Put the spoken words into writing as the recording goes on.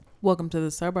Welcome to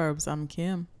the suburbs. I'm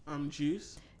Kim. I'm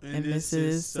Juice. And this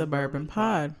is Suburban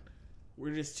Pod.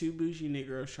 We're just two bougie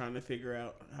Negroes trying to figure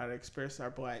out how to express our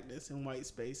blackness in white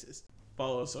spaces.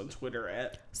 Follow us on Twitter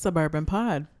at Suburban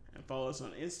Pod. and follow us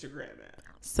on Instagram at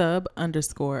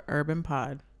Sub_urban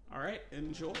pod. All right,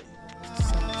 enjoy.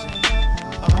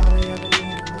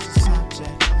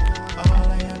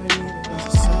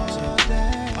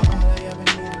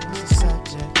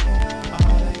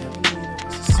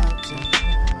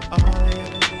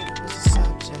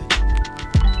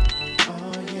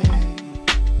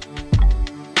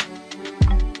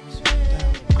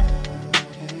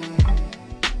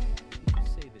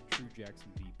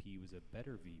 Jackson VP was a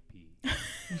better VP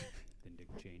than Dick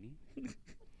Cheney.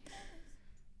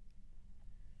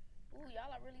 Ooh,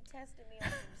 y'all are really testing me on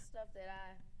some stuff that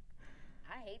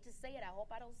I hate to say it. I hope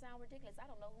I don't sound ridiculous. I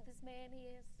don't know who this man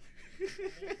is. I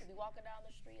mean, he could be walking down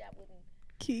the street. I wouldn't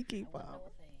know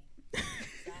a thing.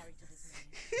 Sorry to this man.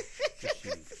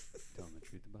 Did she tell him the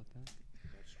truth about that?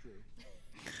 That's true.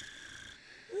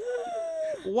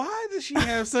 Why does she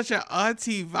have such an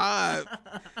auntie vibe?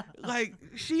 Like,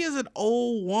 she is an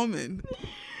old woman.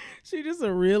 She just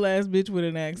a real ass bitch with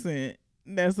an accent.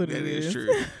 That's what it is. That is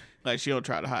true. Like, she don't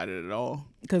try to hide it at all.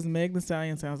 Because Meg Thee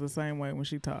Stallion sounds the same way when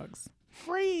she talks.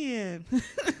 Friend.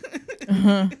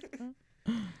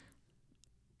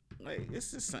 Like,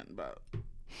 it's just something about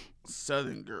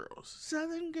Southern girls.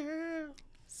 Southern girl.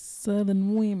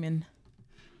 Southern women.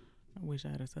 I wish I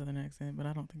had a Southern accent, but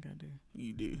I don't think I do.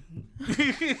 You do.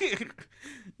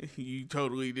 You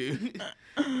totally do.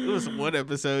 It was one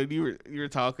episode you were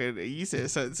talking and you said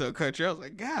something so country. I was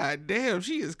like, God damn,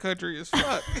 she is country as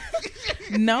fuck.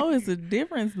 No, it's a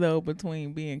difference though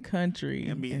between being country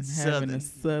And being having a Southern.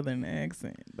 Southern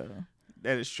accent though.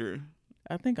 That is true.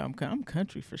 I think I'm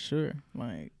country for sure.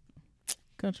 Like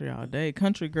country all day.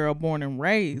 Country girl born and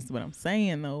raised. But I'm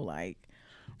saying though, like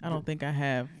I don't think I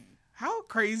have. How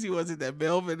crazy was it that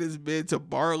Melvin has been to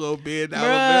Barlow Bend, Bruh,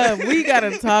 Alabama? we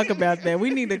gotta talk about that. We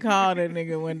need to call that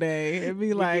nigga one day and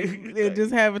be like, it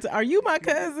just happened. Are you my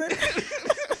cousin?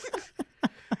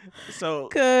 So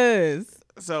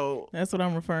That's what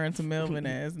I'm referring to Melvin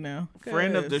as now.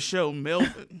 Friend of the show,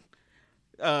 Melvin,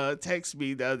 texted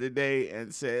me the other day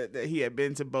and said that he had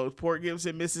been to both Port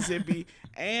Gibson, Mississippi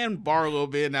and Barlow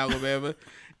Bend, Alabama.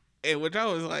 And which I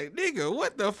was like, nigga,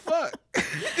 what the fuck?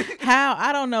 How?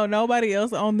 I don't know nobody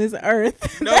else on this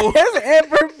earth No. that has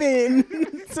ever been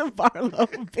to Barlow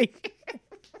Bend.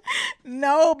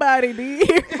 Nobody, do you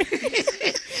hear me?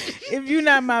 If you're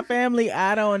not my family,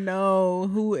 I don't know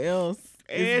who else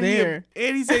is there.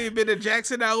 And he said he'd been to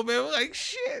Jackson, Alabama. Like,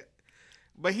 shit.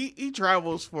 But he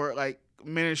travels for, like,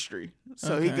 ministry.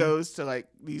 So he Okay. goes to, like,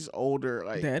 these older,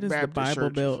 like, That is Baptist the Bible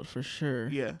churches. Belt for sure.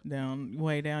 Yeah.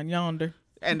 Way down yonder.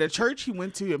 And the church he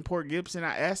went to in Port Gibson,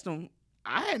 I asked him,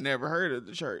 I had never heard of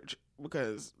the church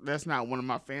because that's not one of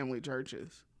my family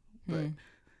churches. But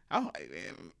I'm like,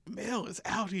 man, Mel is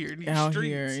out here in these Out streets.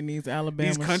 here in these Alabama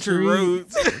These country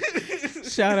streets.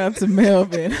 roads. Shout out to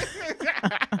Melvin.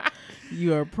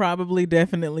 You are probably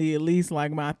definitely at least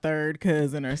like my third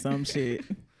cousin or some shit.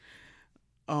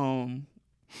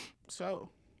 So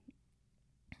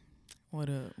What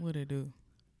it do?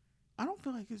 I don't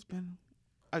feel like it's been.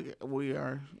 We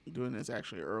are doing this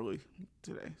actually early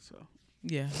today, so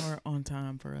Yeah, or on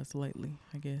time for us lately,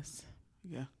 I guess.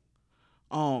 yeah.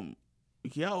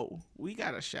 Yo, we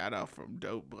got a shout out from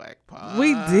Dope Black Pod.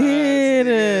 We did.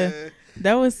 Yeah.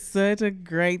 That was such a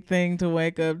great thing to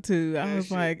wake up to. I That was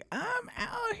shit. like, I'm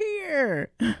out here.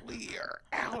 We are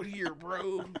out here,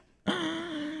 bro.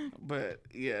 But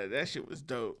yeah, that shit was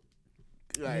dope.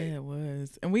 Like, Yeah, it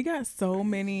was. And we got so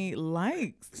many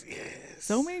likes. yes.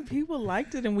 So many people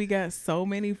liked it and we got so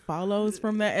many follows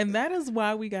from that. And that is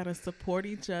why we got to support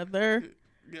each other,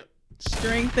 Yep.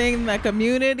 strengthen the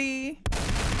community.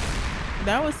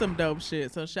 That was some dope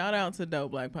shit. So shout out to Dope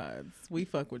Black Pods. We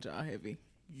fuck with y'all heavy.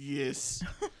 Yes.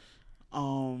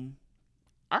 Our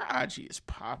IG is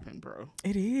popping, bro.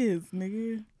 It is,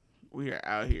 nigga. We are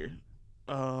out here.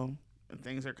 And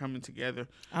things are coming together.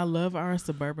 I love our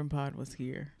Suburban Pod was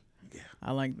here. Yeah.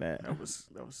 I like that. That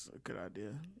was a good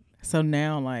idea. So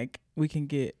now, like, we can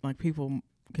get, like, people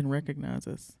can recognize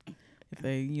us if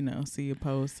they, see a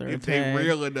post or a If they tag.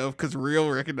 real enough, because real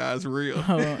recognize real.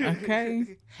 Oh,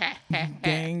 okay.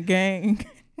 Gang, gang.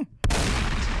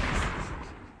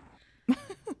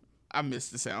 I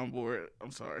missed the soundboard.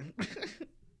 I'm sorry.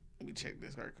 Let me check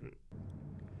this real quick.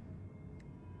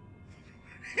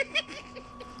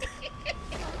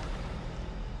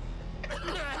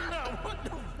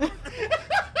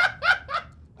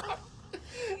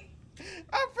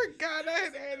 I forgot I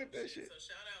had added that shit.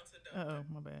 Uh-oh,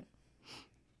 my bad.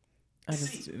 I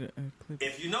See, just did a clip.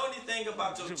 if you know anything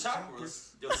about your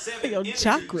chakras, your 7 Your energies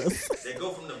chakras. that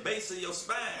go from the base of your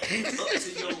spine up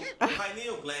to your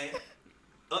pineal gland,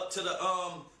 up to the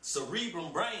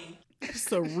cerebrum brain.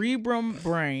 Cerebrum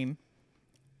brain.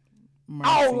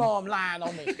 All of them lying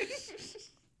on me.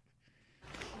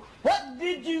 What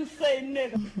did you say,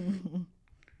 nigga?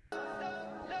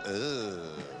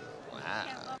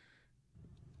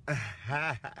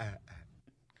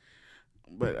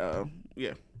 But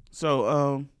yeah.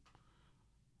 So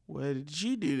what did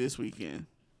you do this weekend?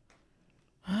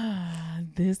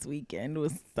 This weekend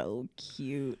was so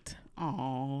cute.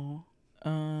 Oh.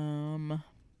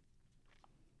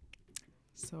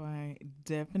 So I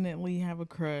definitely have a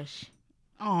crush.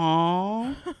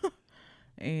 Oh.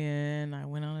 And I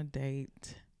went on a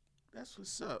date. That's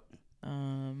what's up.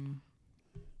 I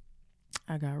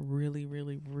got really,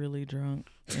 really, really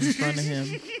drunk in front of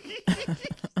him.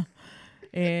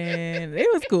 And it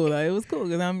was cool though. It was cool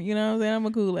because I'm, you know what I'm saying? I'm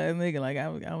a cool ass nigga. Like I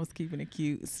was keeping it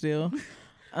cute still.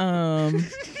 Yeah.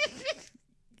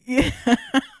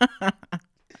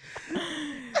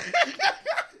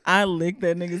 I licked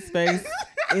that nigga's face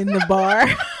in the bar.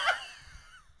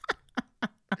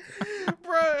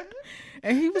 Bruh.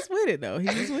 And he was with it though. He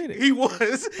was with it. He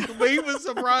was. But he was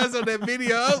surprised on that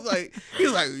video. I was like, he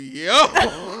was like, yo.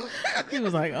 He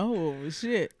was like, oh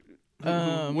shit.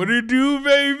 What it do,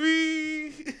 baby?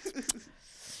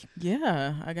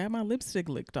 Yeah, I got my lipstick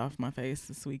licked off my face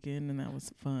this weekend, and that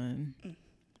was fun.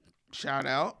 Shout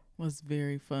out. Was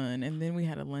very fun. And then we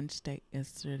had a lunch date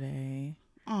yesterday.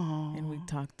 Oh. And we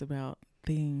talked about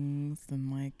things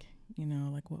and like, you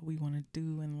know, like what we want to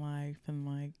do in life and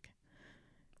like,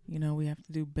 you know, we have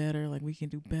to do better. Like we can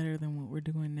do better than what we're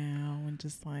doing now, and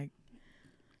just like,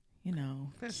 you know,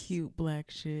 cute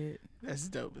black shit. That's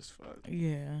dope as fuck.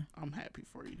 Yeah. I'm happy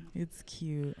for you. It's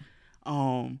cute.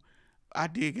 I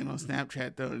did get on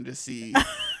Snapchat though and just see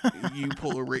you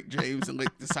pull a Rick James and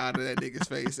lick the side of that nigga's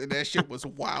face, and that shit was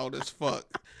wild as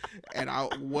fuck. And I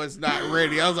was not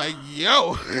ready. I was like,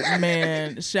 yo.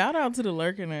 Man, shout out to the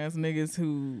lurking ass niggas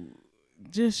who,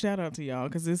 just shout out to y'all,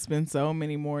 because it's been so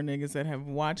many more niggas that have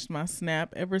watched my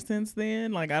snap ever since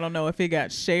then. Like, I don't know if it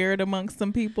got shared amongst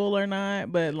some people or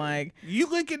not, but like, you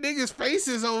licking niggas'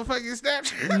 faces on fucking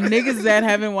Snapchat. Niggas that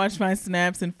haven't watched my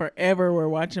snaps in forever were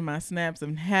watching my snaps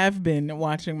and have been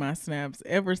watching my snaps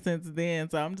ever since then.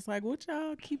 So I'm just like, what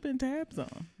y'all keeping tabs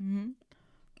on? Mm-hmm.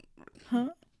 Huh?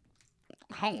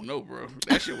 I don't know, bro.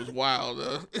 That shit was wild,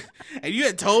 though. And you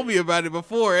had told me about it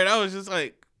before, and I was just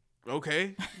like,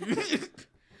 okay.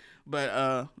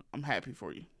 But I'm happy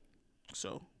for you.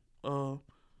 So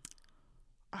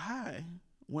I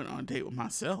went on a date with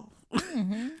myself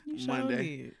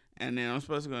Monday. And then I'm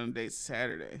supposed to go on a date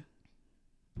Saturday.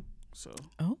 So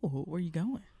where you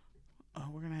going?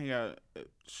 We're gonna hang out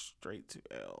straight to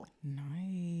L.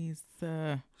 Nice.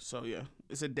 So yeah,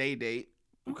 it's a day date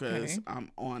because I'm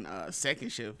on second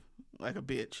shift like a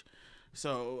bitch.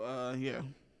 So yeah.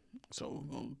 So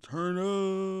we're gonna turn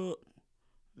up.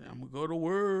 Then I'm gonna go to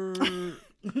work.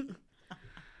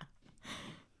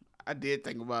 I did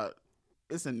think about,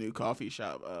 it's a new coffee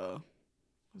shop.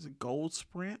 Was it Gold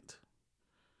Sprint?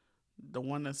 The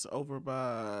one that's over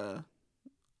by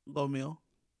Low Mill.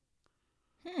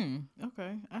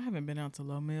 Okay. I haven't been out to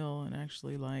Low Mill and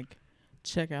actually like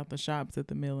check out the shops at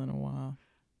the mill in a while.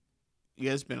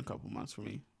 Yeah, it's been a couple months for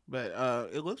me, but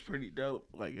it looks pretty dope.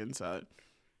 Like inside,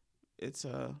 it's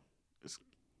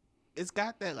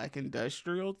got that like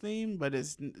industrial theme, but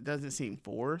it doesn't seem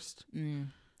forced.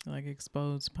 Like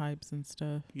exposed pipes and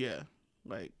stuff. Yeah,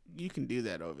 like you can do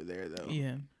that over there though.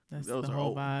 Yeah, that's those the are whole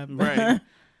old, vibe, right?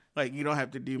 Like you don't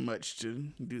have to do much to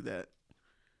do that.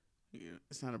 Yeah,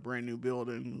 it's not a brand new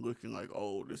building looking like,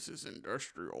 oh, this is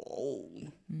industrial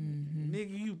old.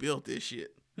 Nigga, you built this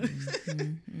shit.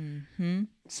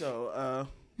 So,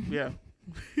 yeah.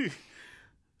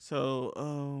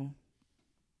 So,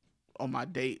 on my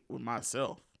date with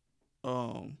myself,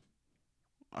 I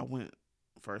went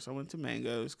to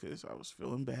Mango's because I was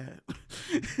feeling bad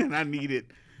and I needed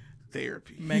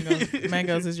therapy.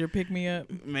 Mango's is your pick me up.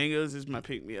 Mango's is my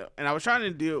pick me up, and I was trying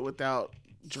to do it without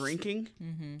drinking.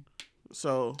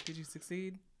 So did you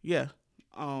succeed? Yeah.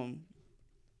 While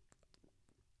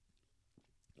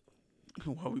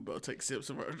we both take sips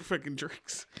of our freaking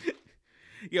drinks.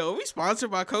 Yo, we sponsored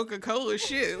by Coca-Cola.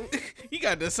 Shit. You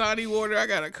got Dasani water. I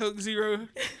got a Coke Zero.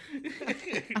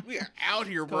 We are out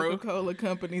here, bro. Coca-Cola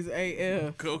companies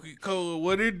AF. Coca-Cola,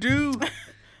 what it do?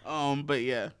 But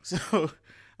yeah. So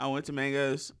I went to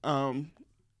Mango's. And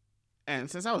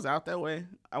since I was out that way,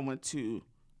 I was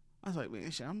like, man,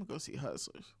 shit, I'm gonna go see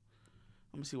Hustlers.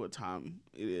 Let me see what time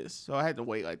it is. So I had to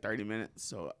wait like 30 minutes.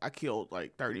 So I killed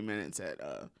like 30 minutes at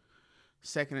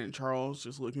 2nd and Charles,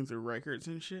 just looking through records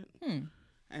and shit.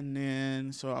 And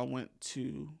then so I went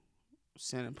to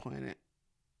Santa Planet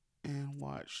and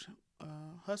watched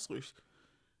Hustlers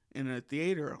in a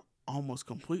theater almost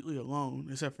completely alone,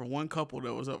 except for one couple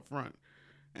that was up front.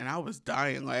 And I was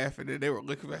dying laughing, and they were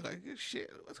looking back like, shit,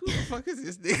 who the fuck is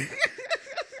this nigga?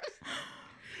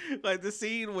 Like the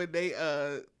scene when they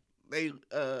are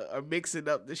mixing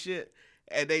up the shit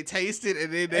and they taste it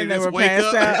and then they just wake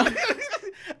up.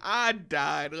 I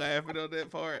died laughing on that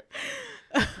part.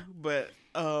 But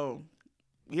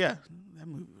yeah, that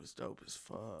movie was dope as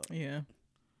fuck. Yeah.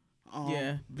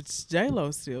 Yeah, but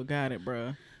J-Lo still got it,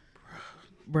 bruh.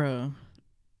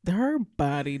 Her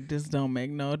body just don't make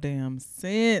no damn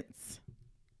sense.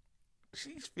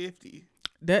 She's 50.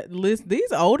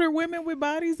 These older women with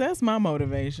bodies, that's my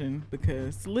motivation.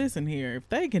 Because listen here, if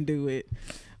they can do it,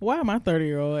 why my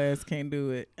 30-year-old ass can't do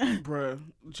it? Bruh,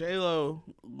 J-Lo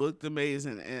looked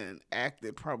amazing and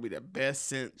acted probably the best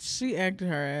since. She acted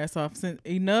her ass off. Since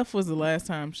Enough was the last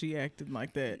time she acted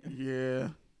like that.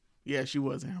 Yeah, she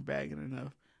wasn't her bagging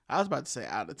Enough. I was about to say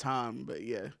Out of Time, but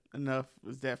yeah, Enough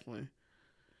was definitely.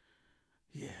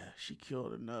 Yeah, she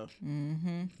killed Enough.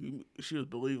 She was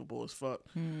believable as fuck.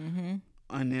 And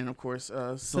then, of course,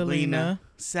 Selena.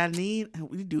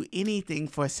 We do anything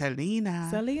for Selena.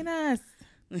 Selena's.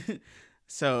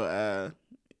 So,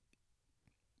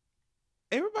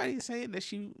 everybody's saying that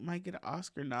she might get an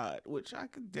Oscar nod, which I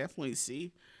could definitely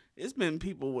see. It's been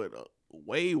people with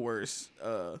way worse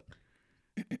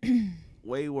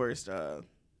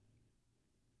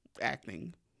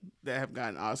acting that have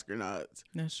gotten Oscar nods.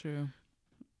 That's true.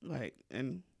 Like,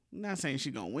 and I'm not saying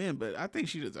she's gonna win, but I think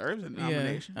she deserves a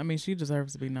nomination. Yeah, I mean, she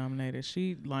deserves to be nominated.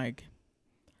 She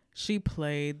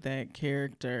played that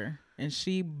character and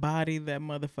she bodied that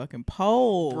motherfucking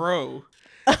pole, bro.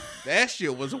 That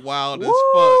shit was wild as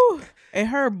fuck. And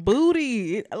her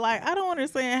booty, like, I don't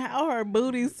understand how her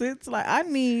booty sits. Like, I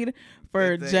need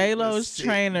for J-Lo's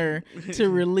trainer to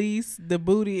release the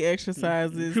booty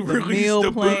exercises, the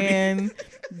meal plan,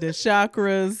 the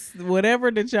chakras,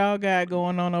 whatever that y'all got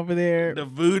going on over there. The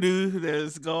voodoo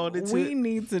that's going into We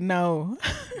need to know.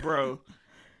 Bro,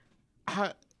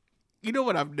 you know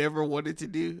what I've never wanted to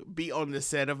do? Be on the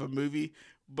set of a movie.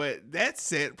 But that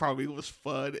set probably was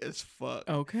fun as fuck.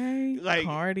 Okay. Like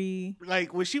party.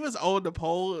 Like when she was on the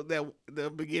pole, the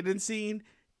beginning scene,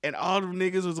 and all them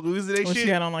niggas was losing their shit. She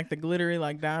had on like the glittery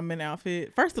like diamond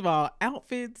outfit. First of all,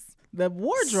 outfits, the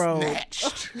wardrobe.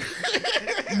 Snatched.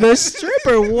 The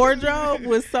stripper wardrobe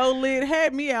was so lit.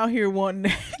 Had me out here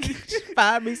wanting to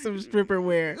find me some stripper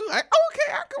wear. Like,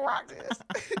 okay, I can rock this.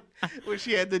 When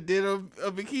she had the denim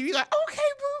bikini, like, okay,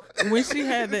 boo. When she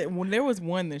had that, when there was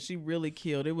one that she really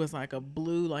killed, it was like a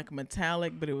blue, like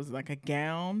metallic, but it was like a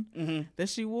gown that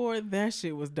she wore. That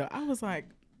shit was dope. I was like,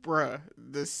 bruh,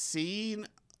 the scene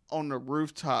on the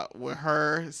rooftop with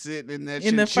her sitting in that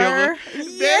in the fur,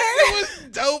 that was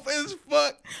dope as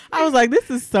fuck. I was like, this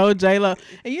is so J-Lo.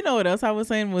 And you know what else I was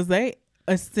saying was they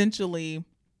essentially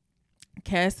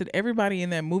casted everybody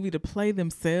in that movie to play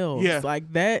themselves. Yeah.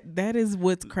 Like that is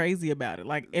what's crazy about it.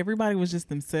 Like everybody was just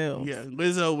themselves. Yeah,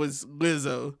 Lizzo was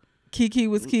Lizzo. Kiki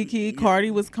was Kiki. Cardi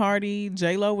was Cardi.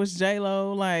 J-Lo was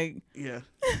J-Lo. Like, yeah,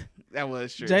 that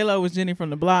was true. J-Lo was Jenny from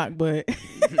the block, but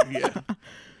yeah,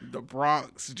 the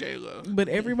Bronx J-Lo. But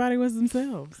everybody was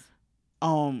themselves.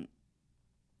 One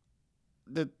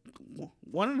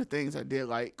of the things I did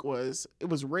like was it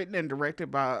was written and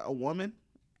directed by a woman.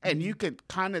 And you could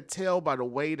kind of tell by the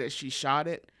way that she shot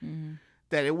it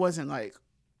that it wasn't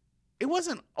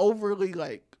overly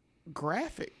like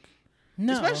graphic.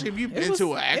 No, especially if you've been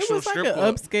to an actual strip like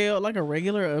club. Upscale, like a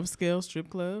regular upscale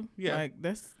strip club. Yeah, like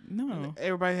that's no.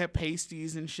 Everybody had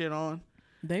pasties and shit on.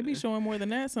 They be showing more than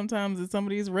that sometimes at some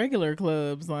of these regular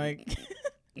clubs, like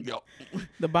Yo.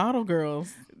 The Bottle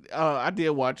Girls. I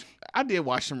did watch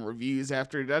some reviews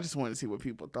after it. I just wanted to see what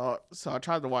people thought. So I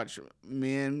tried to watch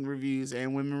men reviews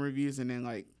and women reviews, and then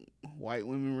like white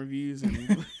women reviews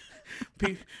and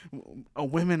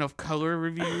women of color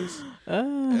reviews.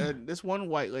 This one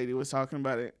white lady was talking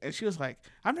about it, and she was like,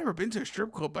 "I've never been to a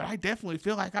strip club, but I definitely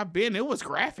feel like I've been. It was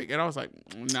graphic." And I was like,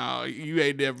 "No, you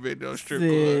ain't never been to a strip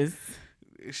club.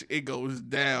 It goes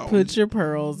down. Put your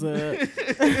pearls up.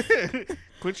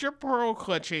 Put your pearl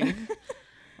clutching."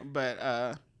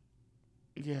 But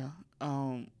yeah,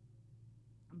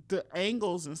 the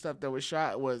angles and stuff that was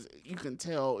shot was, you can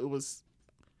tell it was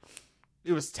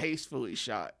tastefully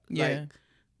shot. Yeah. Like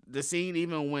the scene,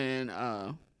 even when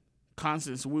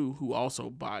Constance Wu, who also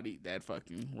bodied that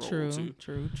fucking role too.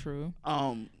 True.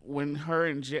 When her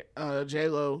and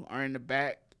J-Lo are in the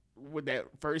back with that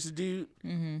first dude,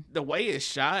 the way it's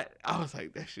shot, I was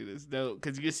like, that shit is dope.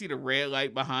 Because you can see the red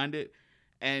light behind it,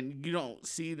 and you don't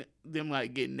see them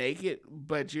like get naked,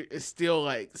 but it's still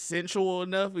like sensual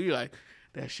enough. You're like,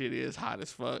 that shit is hot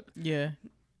as fuck. Yeah.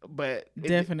 But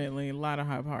definitely a lot of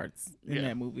hot parts in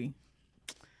that movie.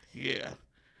 Yeah.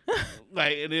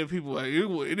 Like, and then people like,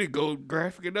 it didn't go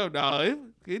graphic enough. No,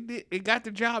 it got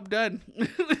the job done.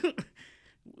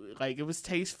 Like, it was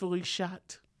tastefully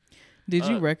shot. Did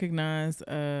you recognize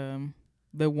the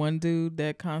one dude,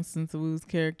 that Constance Wu's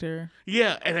character?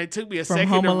 Yeah, and it took me a from second.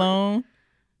 Home Alone.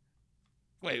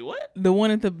 Wait, what? The one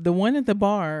at the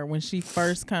bar when she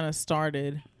first kind of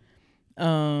started.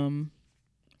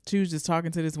 She was just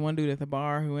talking to this one dude at the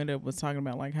bar who ended up was talking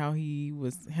about like how he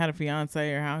had a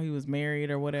fiance or how he was married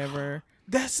or whatever.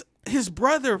 That's his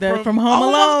brother from Home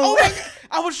Alone.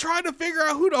 I was trying to figure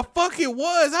out who the fuck it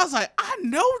was. I was like, I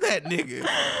know that nigga.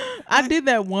 I did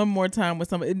that one more time with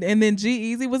somebody, and then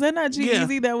G-Eazy. Was that not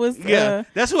G-Eazy? That was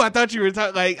that's who I thought you were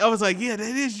talking. Like, I was like, yeah, that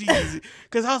is G-Eazy.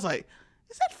 Because I was like,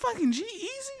 is that fucking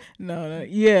G-Eazy?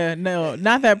 No,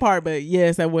 not that part, but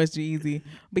yes, that was G-Eazy.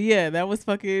 But yeah, that was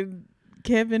fucking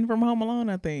Kevin from Home Alone,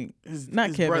 I think. His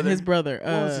brother.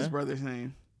 What was his brother's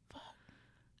name?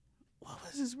 What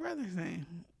was his brother's name?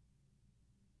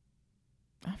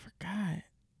 I forgot.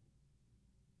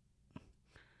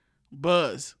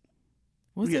 Buzz.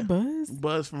 Was it Buzz?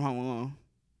 Buzz from Home Alone.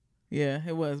 Yeah,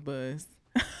 it was Buzz.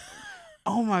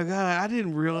 Oh my God, I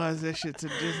didn't realize that shit till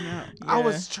just now. Yeah. I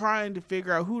was trying to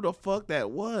figure out who the fuck that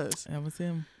was. That was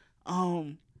him.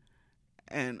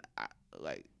 And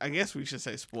I guess we should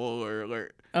say spoiler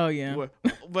alert. Oh yeah.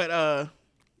 But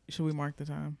should we mark the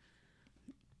time?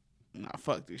 Nah,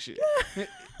 fuck this shit.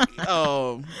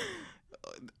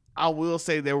 I will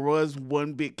say there was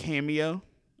one big cameo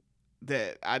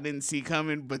that I didn't see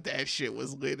coming, but that shit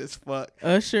was lit as fuck.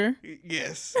 Usher?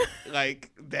 Yes.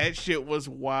 Like, that shit was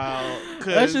wild.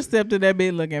 Usher stepped in that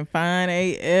bit looking fine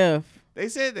AF. They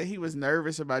said that he was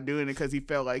nervous about doing it because he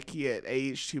felt like he had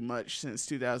aged too much since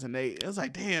 2008. It was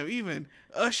like, damn, even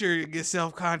Usher gets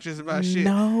self-conscious about shit.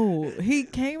 No, he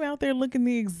came out there looking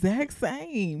the exact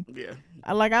same. Yeah.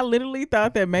 I literally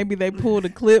thought that maybe they pulled a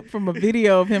clip from a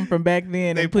video of him from back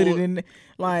then and put it in,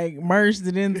 like, merged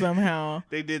it in somehow.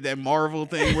 They did that Marvel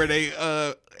thing where they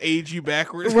age you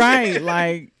backwards. Right,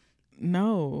 like,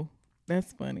 no,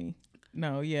 that's funny.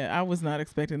 No, yeah, I was not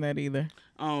expecting that either.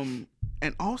 And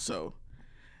also,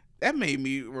 that made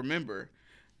me remember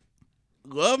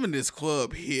Love in This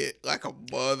Club hit like a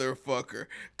motherfucker.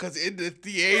 Because in the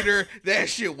theater, that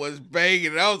shit was banging.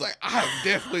 And I was like, I'm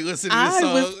definitely listening to this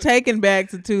song. I was taken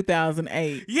back to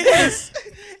 2008. Yes.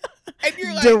 And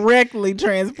you're like, directly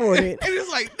transported. And it's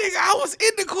like, nigga, I was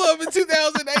in the club in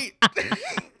 2008.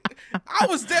 I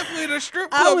was definitely in a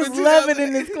strip club in 2008. I was loving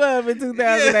in this club in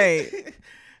 2008. Yeah.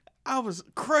 I was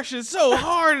crushing so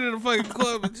hard in the fucking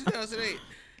club in 2008.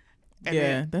 And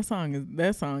yeah, that's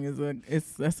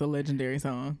a legendary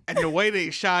song. And the way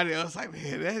they shot it, I was like,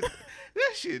 man, that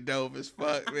shit dope as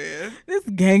fuck, man. This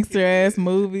gangster ass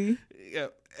movie. Yeah.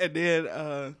 And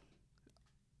then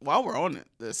while we're on it,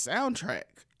 the soundtrack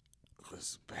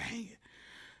was banging.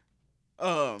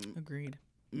 Agreed.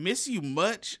 Miss You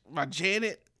Much by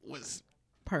Janet was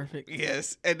perfect.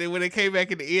 Yes. And then when it came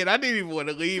back in the end, I didn't even want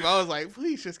to leave. I was like,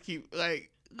 please just keep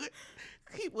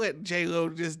letting J-Lo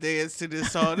just dance to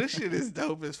this song. This shit is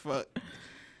dope as fuck.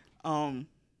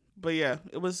 But yeah,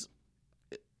 it was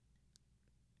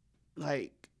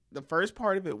like the first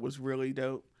part of it was really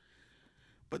dope.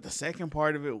 But the second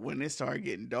part of it, when it started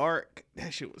getting dark,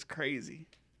 that shit was crazy.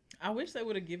 I wish they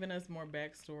would have given us more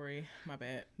backstory. My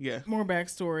bad. Yeah. More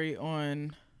backstory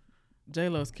on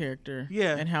J-Lo's character.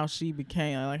 Yeah. And how she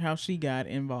became, like how she got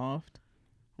involved.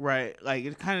 Right. Like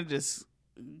it kind of just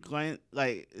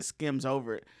skims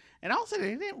over it. And also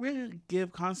they didn't really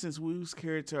give Constance Wu's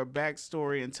character a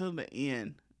backstory until the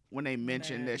end when they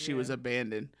mentioned that she was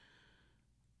abandoned.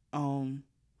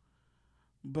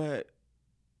 But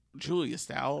Julia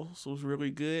Stiles was really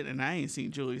good, and I ain't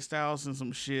seen Julia Stiles in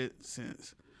some shit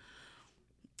since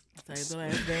Save the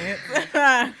Last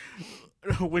Dance.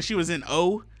 when she was in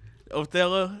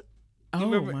Othello.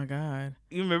 My God.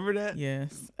 You remember that?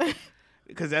 Yes.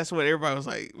 Because that's what everybody was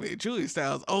like, man, Julia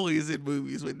Stiles only is in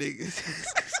movies with niggas.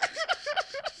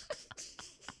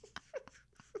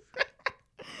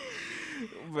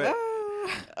 But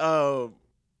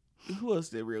who else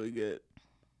did really good?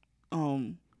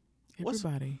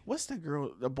 Everybody. What's that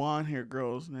girl, the blonde haired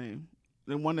girl's name?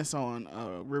 The one that's on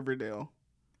Riverdale.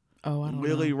 Oh, I don't know.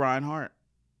 Lily Reinhart.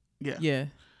 Yeah. Yeah.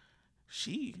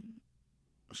 she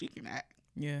can act.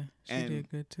 Yeah, she And- did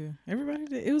good too. Everybody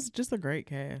did. It was just a great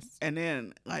cast. And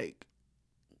then like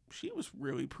she was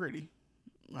really pretty.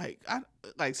 Like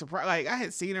I surprised. Like I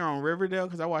had seen her on Riverdale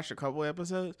because I watched a couple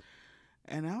episodes,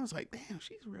 and I was like, damn,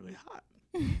 she's really hot.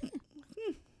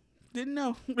 Didn't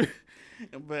know.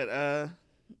 But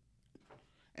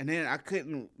and then I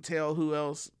couldn't tell who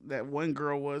else that one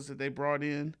girl was that they brought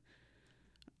in.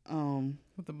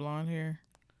 With the blonde hair.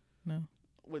 No.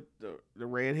 With the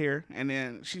red hair, and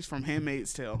then she's from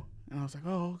Handmaid's Tale, and I was like,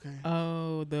 oh, okay.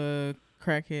 Oh, the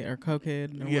crackhead or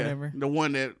cokehead or whatever. The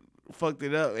one that fucked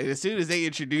it up. And as soon as they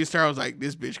introduced her, I was like,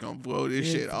 this bitch gonna blow this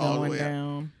shit all the going way out.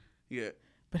 down. Yeah.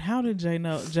 But how did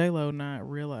J-Lo not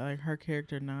realize, like, her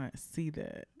character not see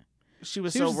that? She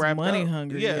was She so was just wrapped money up.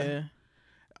 hungry. Yeah.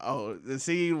 Oh, the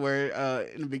scene where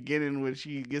in the beginning when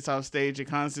she gets off stage and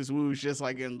Constance Wu's just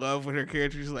like in love with her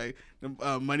character. She's like,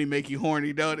 money make you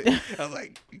horny, don't it? I was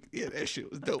like, yeah, that shit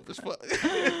was dope as fuck.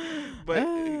 But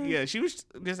yeah, she was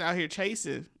just out here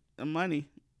chasing the money,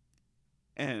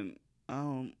 and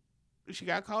she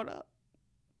got caught up.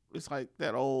 It's like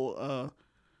that old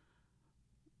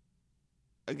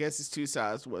I guess it's two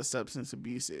sides to what substance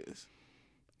abuse is.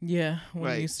 Yeah, when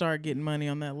Like- you start getting money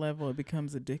on that level, it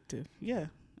becomes addictive. Yeah.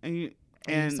 And you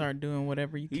start doing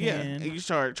whatever you can. Yeah, and you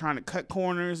start trying to cut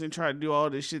corners and try to do all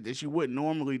this shit that you wouldn't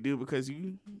normally do because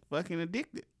you fucking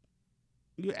addicted.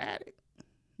 You addict.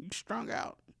 You strung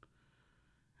out.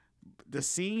 The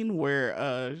scene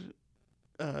where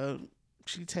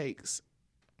she takes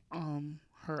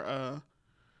her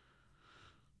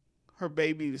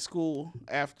baby to school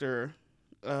after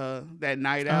that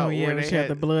night out. Oh yeah, where when they she had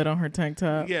the blood on her tank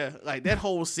top. Yeah, like that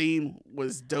whole scene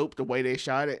was dope the way they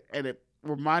shot it, and it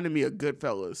reminded me of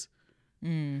Goodfellas.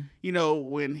 Mm. You know,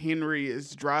 when Henry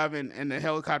is driving and the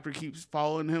helicopter keeps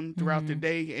following him throughout the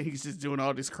day and he's just doing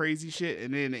all this crazy shit,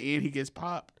 and then in the end he gets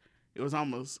popped. It was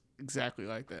almost exactly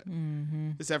like that.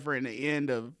 Mm-hmm. Except for in the end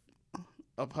of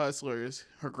Hustlers,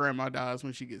 her grandma dies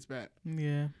when she gets back.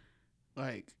 Yeah.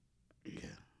 Like, yeah.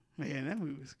 Man, that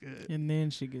movie was good. And then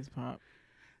she gets popped.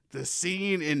 The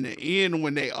scene in the end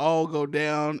when they all go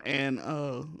down and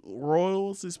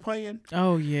Royals is playing.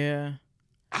 Oh yeah.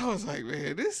 I was like,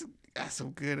 man, this got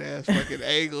some good ass fucking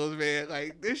angles, man.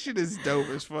 Like, this shit is dope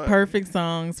as fuck. Perfect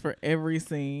songs for every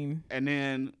scene. And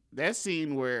then that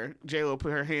scene where J-Lo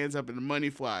put her hands up and the money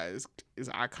flies is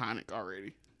iconic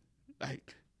already.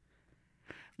 Like,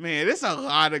 man, there's a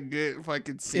lot of good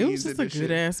fucking scenes. It was just a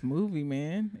good ass movie,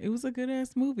 man. It was a good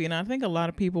ass movie. And I think a lot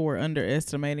of people were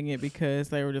underestimating it because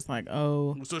they were just like,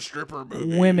 oh, It's a stripper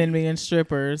movie. women being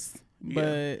strippers. Yeah.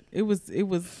 But it was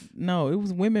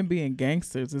women being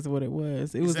gangsters is what it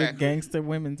was. It was a Exactly. gangster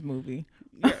women's movie.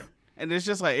 Yeah. And it's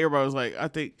just like everybody was like, I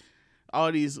think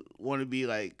all these want to be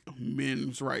like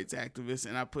men's rights activists,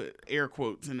 and I put air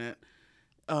quotes in that.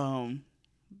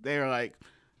 They're like,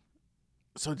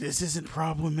 so this isn't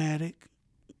problematic.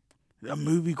 A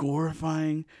movie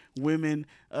glorifying women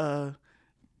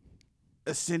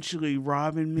essentially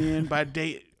robbing men by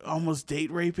almost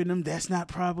date raping them. That's not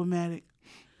problematic.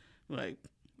 Like,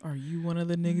 Are you one of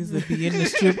the niggas that be in the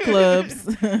strip clubs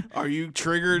are you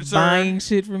triggered, sir? buying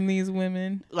shit from these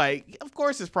women? Like, of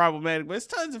course it's problematic, but it's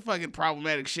tons of fucking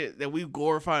problematic shit that we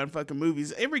glorify in fucking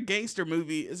movies. Every gangster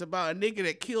movie is about a nigga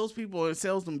that kills people and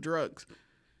sells them drugs.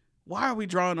 Why are we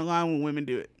drawing the line when women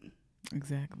do it?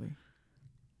 Exactly.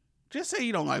 Just say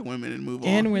you don't like women and move on.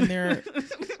 And when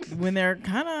they're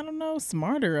kind of, I don't know,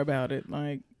 smarter about it.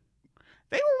 Like,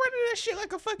 they were running that shit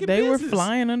like a fucking they business. were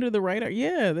flying under the radar.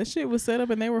 Yeah, that shit was set up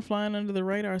and they were flying under the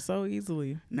radar so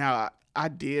easily. Now, I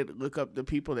did look up the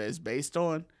people that it's based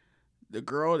on. The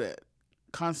girl that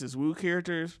Constance Wu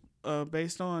character is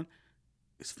based on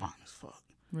is fine as fuck.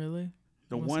 Really?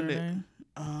 The What's one her that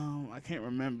name? I can't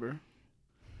remember.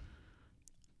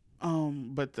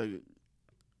 But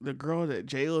the girl that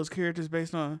J-Lo's character is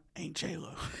based on ain't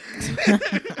J-Lo.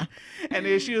 And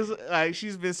then she was like,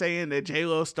 she's been saying that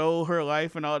J-Lo stole her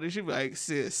life and all this. She be like,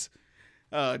 sis,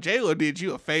 J-Lo did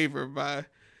you a favor by,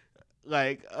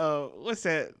 like, what's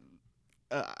that?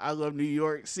 I Love New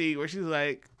York scene where she's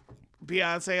like,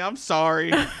 Beyonce, I'm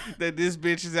sorry that this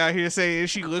bitch is out here saying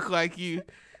she look like you.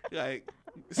 Like,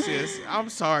 sis, I'm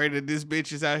sorry that this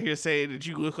bitch is out here saying that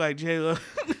you look like J-Lo.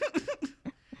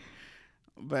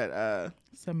 But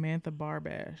Samantha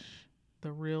Barbash,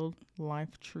 the real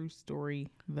life true story,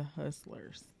 The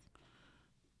Hustlers.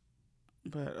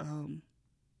 But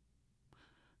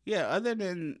yeah, other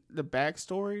than the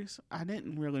backstories, I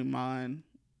didn't really mind.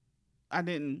 I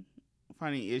didn't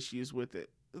find any issues with it.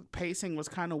 The pacing was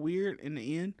kind of weird in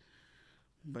the end,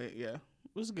 but yeah,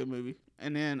 it was a good movie.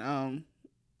 And then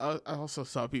I also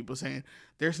saw people saying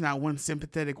there's not one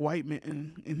sympathetic white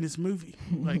man in this movie.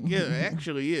 Like, yeah, it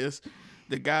actually is.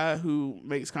 The guy who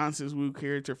makes Constance Wu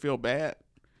character feel bad,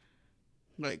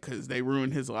 like, because they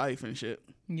ruined his life and shit.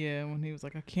 Yeah, when he was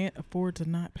like, I can't afford to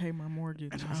not pay my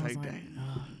mortgage. And I was like, dang,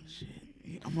 oh,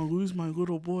 shit. I'm going to lose my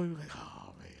little boy. Like,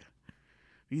 oh, man.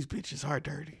 These bitches are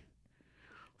dirty.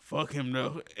 Fuck him,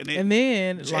 though. And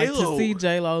then, like, J-Lo, to see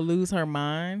J-Lo lose her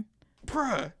mind,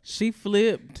 bruh, she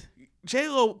flipped.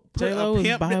 J-Lo is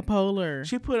bipolar.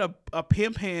 She put a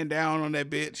pimp hand down on that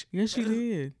bitch. Yes, she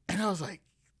did. And I was like,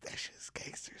 that shit's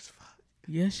gangster as fuck.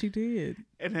 Yes, she did.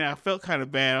 And then I felt kind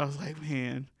of bad. I was like,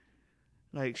 man,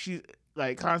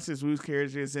 like Constance Wu's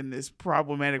character is in this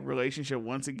problematic relationship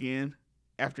once again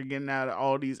after getting out of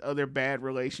all these other bad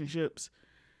relationships.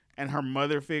 And her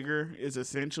mother figure is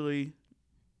essentially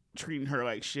treating her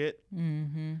like shit.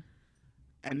 Mm-hmm.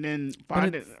 And then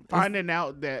finding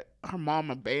out that her mom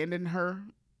abandoned her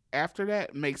after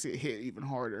that makes it hit even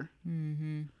harder.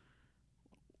 Mm-hmm.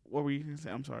 What were you going to say?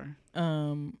 I'm sorry.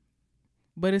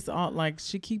 But it's all like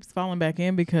she keeps falling back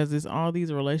in because it's all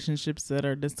these relationships that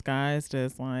are disguised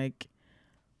as like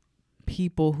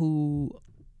people who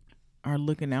are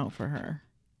looking out for her.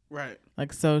 Right.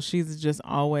 Like, so she's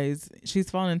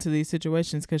fallen into these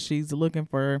situations because she's looking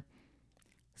for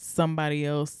somebody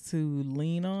else to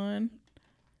lean on.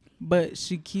 But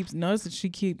she keeps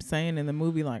saying in the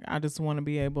movie, like, I just want to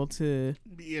be able to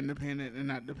be independent and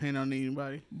not depend on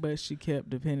anybody. But she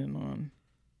kept depending on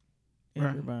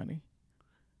everybody. Right.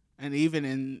 And even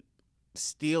in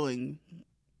stealing,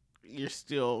 you're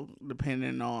still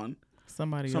dependent on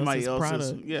somebody else's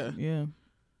product. Yeah.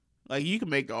 Like, you can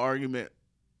make the argument,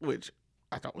 which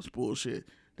I thought was bullshit,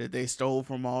 that they stole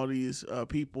from all these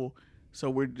people, so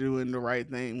we're doing the right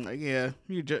thing. Like, yeah,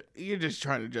 you're just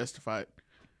trying to justify it.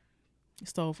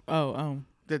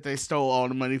 That they stole all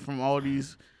the money from all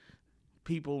these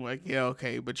people. Like, yeah,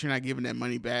 okay, but you're not giving that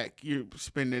money back. You're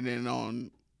spending it on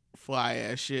fly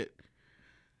ass shit.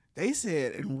 They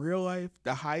said in real life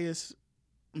the highest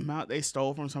amount they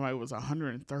stole from somebody was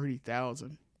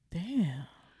 $130,000. Damn.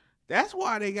 That's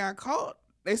why they got caught.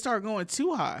 They started going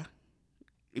too high.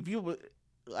 If you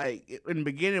like in the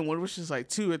beginning when it was just like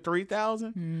 2,000 or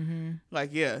 3,000, mm-hmm. like,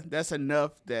 yeah, that's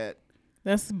enough.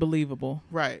 That's believable,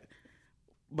 right?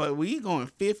 But we going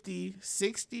 50,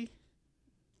 60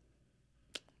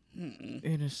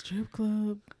 in a strip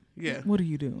club. Yeah, what are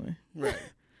you doing? Right?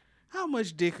 How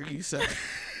much dick are you sucking?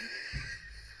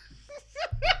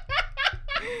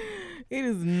 It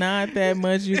is not that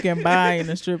much you can buy in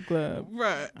a strip club.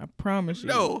 Right. I promise you.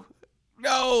 No.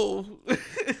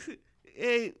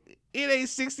 It ain't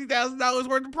 $60,000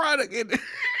 worth of product in it.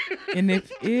 And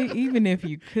even if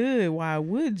you could, why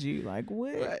would you? Like,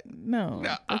 what? Right. No,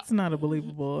 that's not a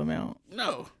believable amount.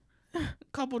 No. A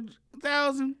couple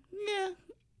thousand, yeah.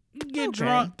 You get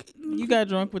drunk. You got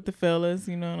drunk with the fellas,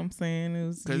 you know what I'm saying? It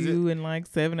was you and like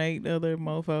 7, 8 other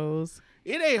mofos.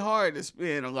 It ain't hard to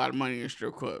spend a lot of money in a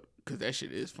strip club because that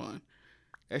shit is fun.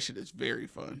 That shit is very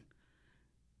fun.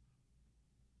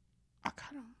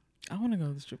 I want to go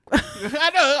to the strip club. I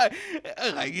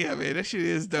know. Like, yeah, man, that shit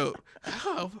is dope.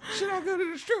 Oh, should I go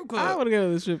to the strip club? I want to go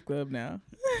to the strip club now.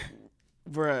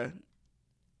 Bruh.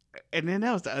 And then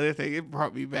that was the other thing. It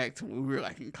brought me back to when we were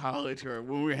like in college or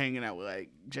when we were hanging out with like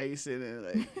Jason and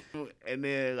like, and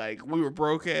then like we were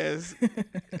broke ass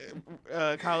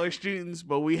college students,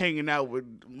 but we hanging out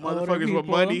with motherfuckers with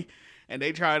money, and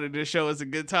they trying to just show us a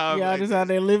good time. Y'all just out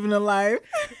there living a life,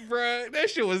 bruh. That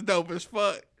shit was dope as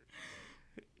fuck.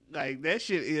 Like, that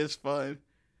shit is fun.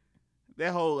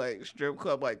 That whole like strip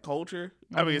club like culture.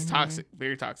 I mean, it's toxic,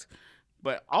 very toxic,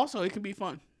 but also it can be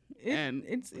fun.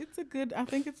 It's a good. I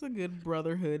think it's a good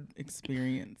brotherhood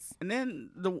experience. And then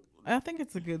I think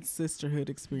it's a good sisterhood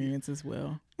experience as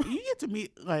well. You get to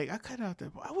meet, like, I cut out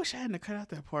that. I wish I hadn't cut out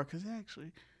that part because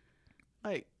actually,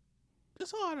 like,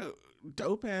 there's a lot of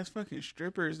dope ass fucking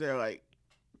strippers that are like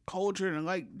cultured and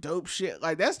like dope shit.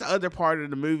 Like, that's the other part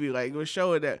of the movie. Like, it was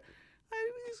showing that like,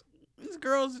 these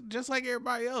girls just like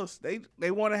everybody else. They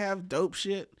want to have dope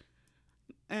shit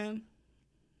and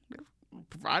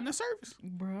providing a service.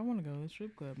 Bro, I want to go to the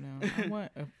strip club now. I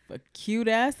want a cute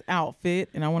ass outfit,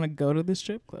 and I want to go to the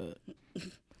strip club.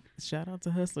 Shout out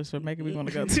to Hustlers for making me want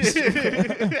to go to the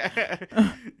strip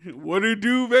club. What it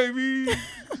do, baby?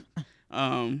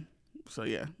 So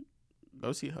yeah,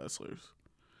 go see Hustlers.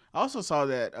 I also saw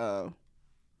that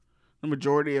the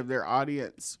majority of their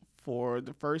audience for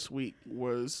the first week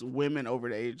was women over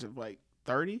the age of like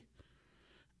 30,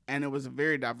 and it was a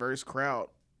very diverse crowd.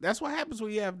 That's what happens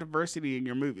when you have diversity in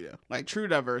your movie, though. Like, true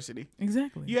diversity.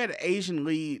 Exactly. You had an Asian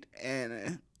lead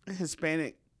and a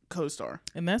Hispanic co-star.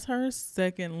 And that's her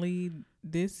second lead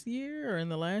this year or in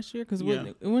the last year? Because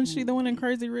Yeah. wasn't she the one in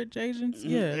Crazy Rich Asians?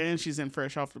 Yeah. And she's in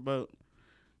Fresh Off the Boat.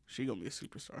 She gonna be a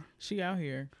superstar, She out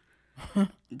here.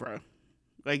 bro.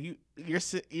 Like your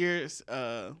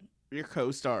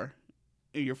co-star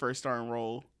in your first starring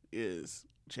role is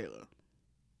J-Lo.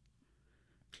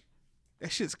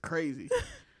 That shit's crazy.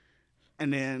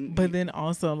 And then, But then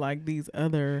also like these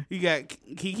other you got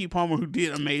Keke Palmer, who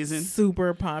did amazing.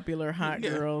 super popular hot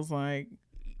Yeah. girls like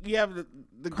You have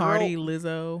the Cardi, girl,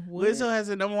 Lizzo. What? Lizzo has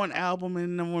a #1 album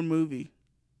and a #1 movie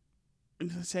in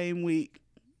the same week.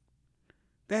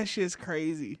 That shit's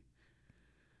crazy.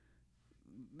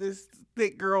 This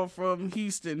thick girl from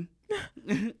Houston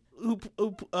who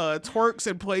twerks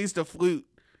and plays the flute.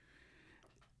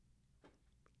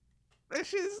 That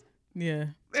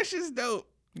shit's dope.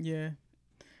 Yeah.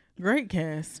 Great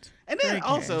cast. And then Great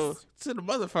also cast. to the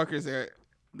motherfuckers there,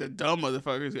 the dumb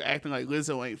motherfuckers who acting like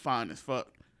Lizzo ain't fine as fuck.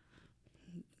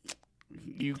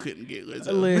 You couldn't get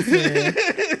Lizzo.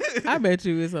 Listen, I bet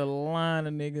you it's a line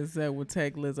of niggas that would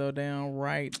take Lizzo down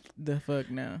right the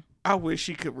fuck now. I wish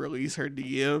she could release her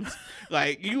DMs.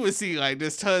 Like, you would see, like,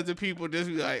 there's tons of people just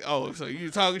be like, oh, so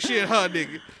you talking shit, huh,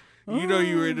 nigga? You know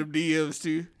you were in them DMs,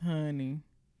 too. Honey.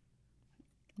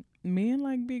 Men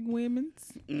like big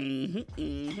women's.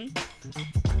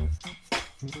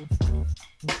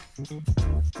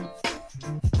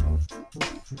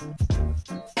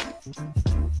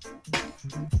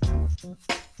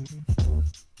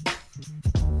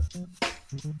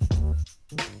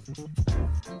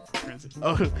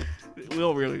 Oh, we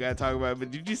don't really got to talk about it, but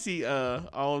did you see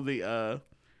all the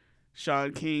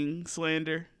Sean King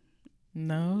slander?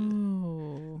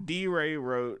 No. DeRay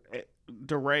wrote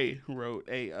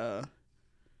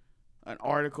an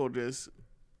article just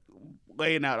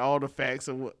laying out all the facts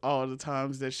of all the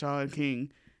times that Sean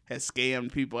King has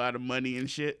scammed people out of money and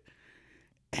shit.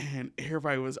 And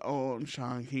everybody was on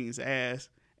Sean King's ass.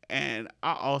 And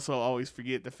I also always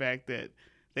forget the fact that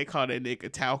they call that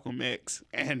nigga Talcum X.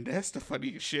 And that's the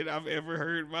funniest shit I've ever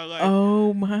heard in my life.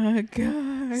 Oh my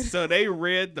God. So they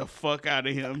read the fuck out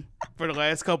of him for the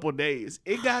last couple of days.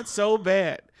 It got so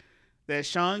bad that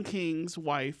Sean King's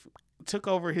wife took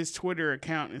over his Twitter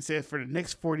account and said, for the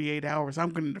next 48 hours, I'm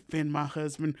going to defend my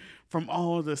husband from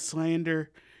all the slander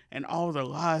and all the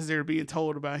lies that are being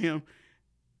told about him.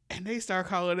 And they start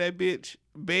calling that bitch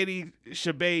Betty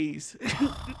Shabazz.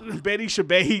 Betty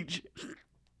Shabazz.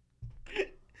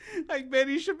 Like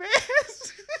Betty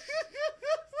Shabazz.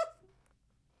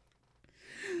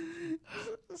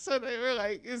 So they were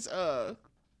like, it's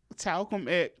Talcum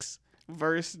X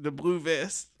versus the Blue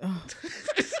Vest.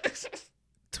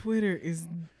 Twitter's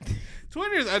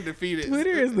undefeated.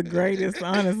 Twitter is the greatest,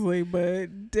 honestly,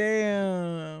 but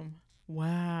damn.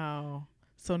 Wow.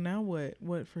 So now what?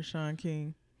 What for Sean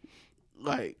King?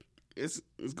 Like, it's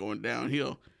going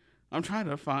downhill. I'm trying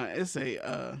to find, it's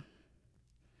a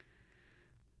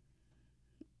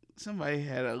somebody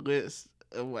had a list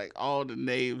of like all the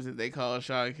names that they call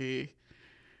Sean King.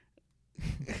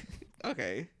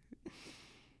 Okay.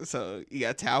 So you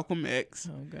got Talcum X.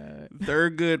 Oh God.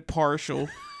 Thurgood Partial.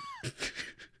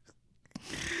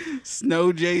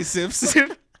 Snow J.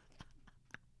 Simpson.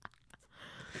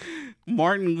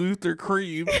 Martin Luther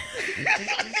Cream.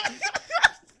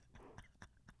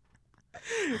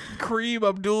 Kareem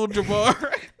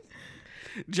Abdul-Jabbar.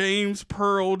 James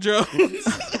Pearl Jones.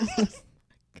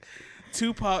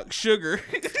 Tupac Sugar.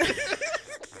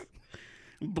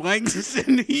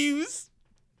 Blankston Hughes.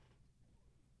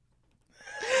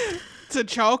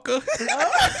 T'Chaka.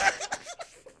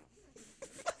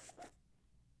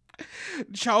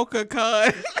 Chalka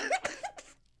Khan.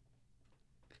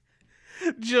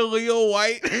 Jaleel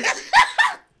White.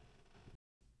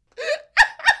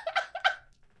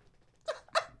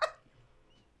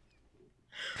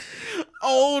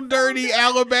 Old Dirty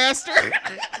Alabaster.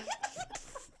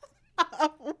 I'm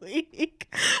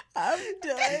weak. I'm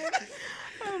done.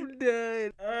 I'm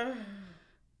done.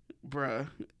 Bruh,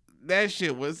 that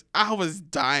shit was, I was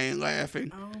dying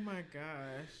laughing. Oh my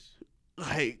gosh.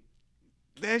 Like,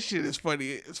 that shit is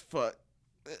funny as fuck.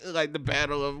 Like the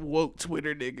battle of woke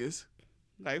Twitter niggas.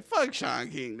 Like, fuck Sean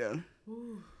King, though.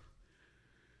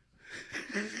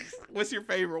 What's your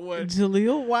favorite one?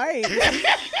 Jaleel White.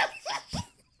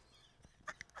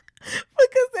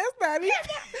 Because that's not even.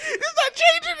 It's not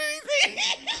changing anything.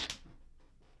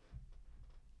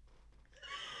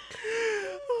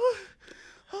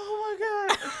 Oh my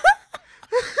God.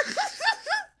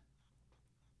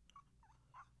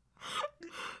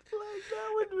 Like, that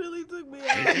one really took me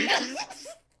out.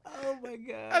 Oh my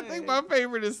God. I think my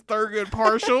favorite is Thurgood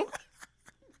Partial.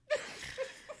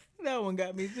 That That one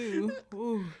got me too.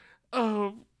 Ooh.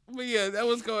 But yeah, that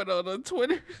was going on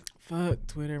Twitter. Fuck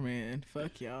Twitter, man.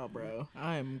 Fuck y'all, bro.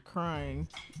 I am crying.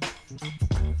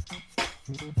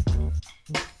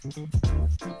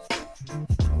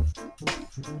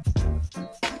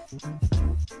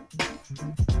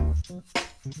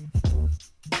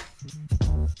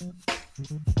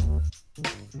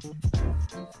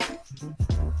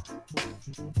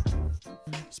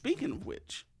 Speaking of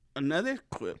which, another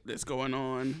clip that's going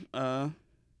on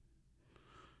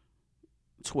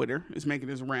Twitter is making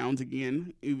its rounds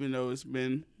again, even though it's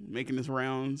been making its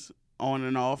rounds on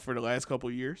and off for the last couple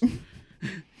of years,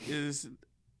 is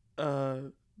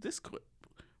this clip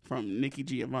from Nikki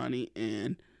Giovanni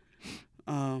and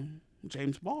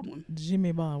James Baldwin.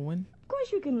 Jimmy Baldwin. Of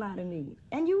course you can lie to me,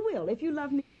 and you will. If you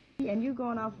love me and you're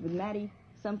going off with Maddie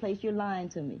someplace, you're lying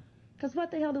to me. Because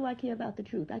what the hell do I care about the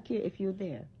truth? I care if you're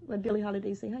there. What Billie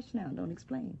Holiday say, hush now, don't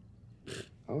explain.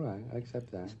 All right, I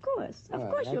accept that. Of course All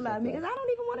right, you'll lie to me, because I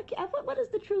don't even want to care. What does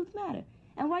the truth matter?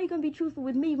 And why are you going to be truthful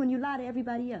with me when you lie to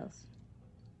everybody else?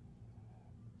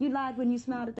 You lied when you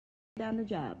smiled at the down the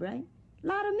job, right?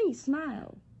 Lie to me,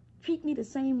 smile. Treat me the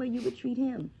same way you would treat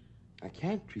him. I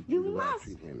can't treat you the way I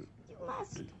treat him. You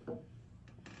must.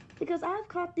 Because I've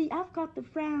caught the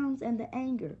frowns and the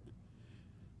anger.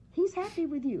 He's happy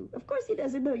with you. Of course he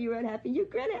doesn't know you're unhappy. You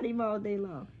grin at him all day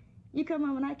long. You come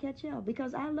home and I catch hell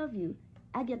because I love you.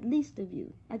 I get least of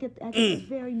you. I get the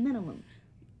very minimum.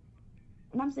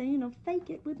 And I'm saying, fake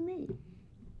it with me.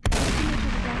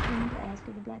 Ask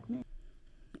of the black man.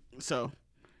 So,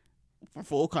 for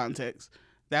full context,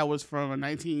 that was from a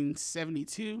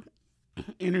 1972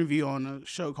 interview on a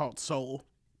show called Soul.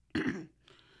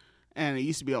 And it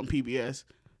used to be on PBS.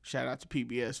 Shout out to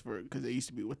PBS because they used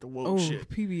to be with the woke shit.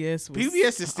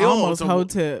 PBS is still almost on some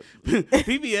Hotep.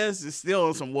 PBS is still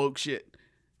on some woke shit.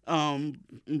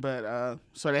 But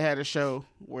so they had a show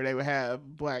where they would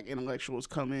have black intellectuals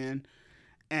come in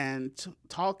and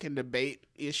talk and debate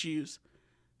issues.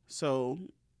 So,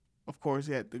 of course,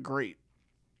 you had the great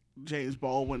James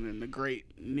Baldwin and the great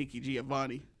Nikki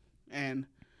Giovanni. And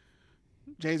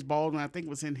James Baldwin, I think,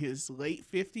 was in his late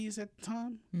 50s at the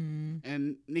time. Mm.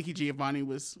 And Nikki Giovanni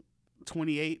was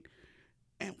 28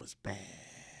 and was bad.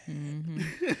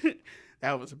 Mm-hmm.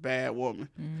 That was a bad woman.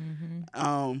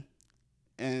 Mm-hmm.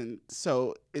 And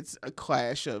so it's a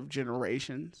clash of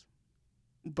generations.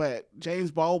 But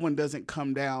James Baldwin doesn't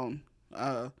come down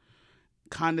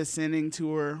condescending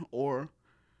to her or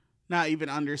not even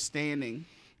understanding.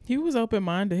 He was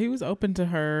open-minded. He was open to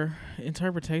her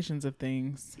interpretations of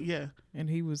things. Yeah. And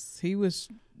he was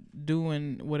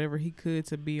doing whatever he could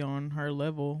to be on her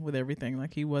level with everything.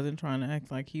 Like, he wasn't trying to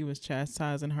act like he was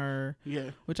chastising her.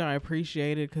 Yeah. Which I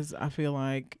appreciated because I feel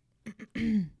like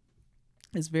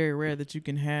it's very rare that you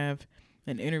can have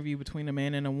an interview between a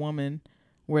man and a woman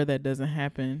where that doesn't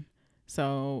happen.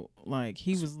 So, like,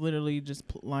 he was literally just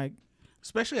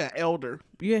especially an elder.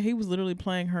 Yeah, he was literally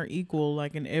playing her equal,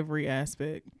 like, in every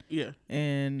aspect. Yeah.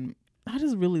 And I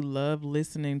just really love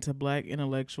listening to black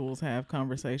intellectuals have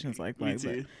conversations like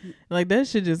that. Like, that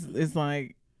shit just is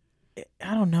like,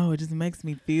 I don't know, it just makes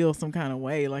me feel some kind of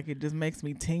way. Like, it just makes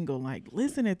me tingle. Like,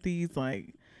 listen at these,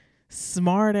 like,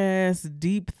 smart ass,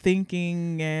 deep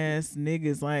thinking ass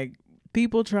niggas. Like,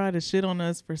 people try to shit on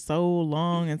us for so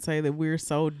long and say that we're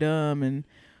so dumb and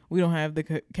we don't have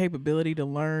the capability to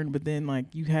learn, but then,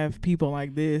 like, you have people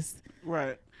like this.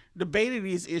 Right. Debated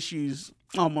these issues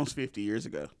almost 50 years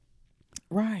ago.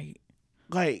 Right.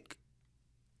 Like,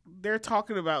 they're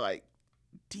talking about, like,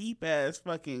 deep-ass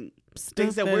fucking stuff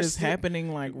things that is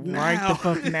happening, like, now. right the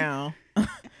fuck now.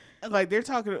 Like, they're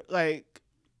talking, like,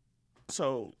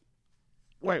 so,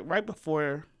 right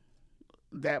before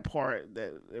that part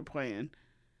that they're playing,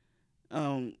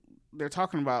 they're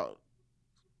talking about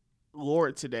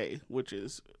Lord Today, which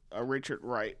is a Richard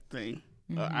Wright thing.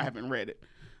 Mm-hmm. I haven't read it,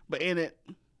 but in it,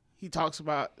 he talks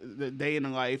about the day in the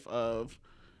life of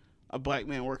a black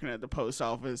man working at the post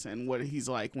office and what he's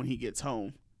like when he gets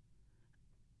home.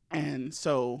 And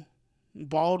so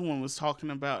Baldwin was talking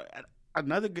about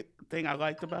another good thing I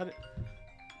liked about it.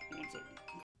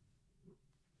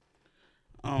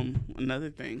 Another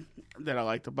thing that I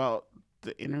liked about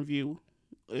the interview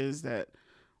is that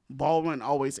Baldwin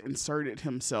always inserted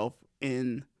himself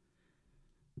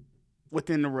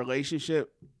within the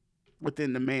relationship,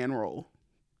 within the man role.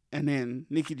 And then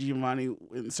Nikki Giovanni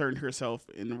inserted herself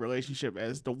in the relationship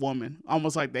as the woman,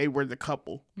 almost like they were the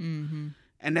couple. Mm-hmm.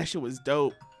 And that shit was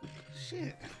dope.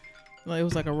 Shit. Like, it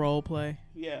was like a role play.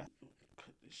 Yeah.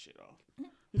 Cut this shit off.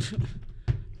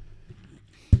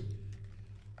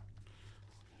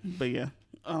 But yeah.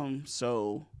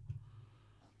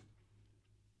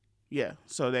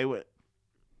 So they would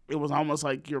it was almost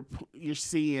like you're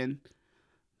seeing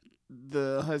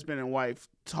the husband and wife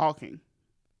talking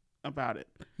about it.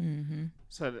 Mm-hmm.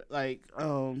 So like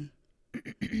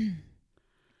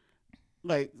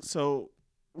so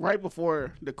right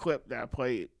before the clip that I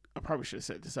played, I probably should have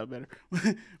set this up better.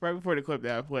 Right before the clip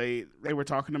that I played, they were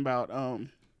talking about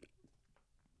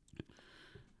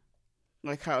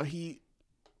like how he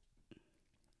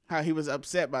was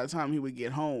upset by the time he would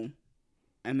get home,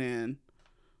 and then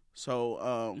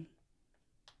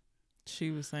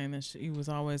she was saying that she was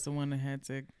always the one that had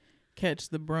to catch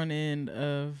the brunt end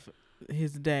of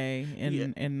his day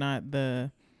and not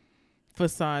the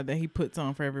facade that he puts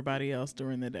on for everybody else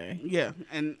during the day. Yeah,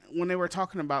 and when they were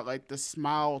talking about like the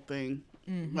smile thing,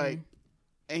 Mm-hmm. like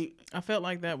I felt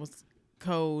like that was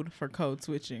code for code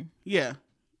switching. Yeah,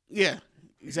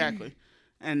 exactly.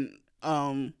 And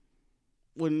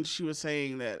when she was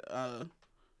saying that,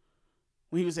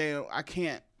 when he was saying,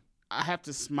 I have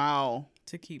to smile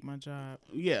to keep my job.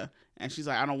 Yeah, and she's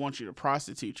like, I don't want you to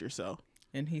prostitute yourself.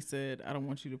 And he said, I don't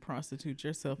want you to prostitute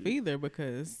yourself either,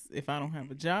 because if I don't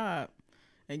have a job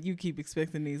and you keep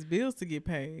expecting these bills to get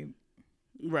paid,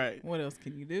 right? What else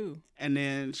can you do? And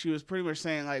then she was pretty much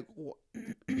saying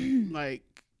like,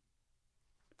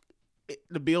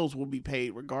 the bills will be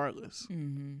paid regardless.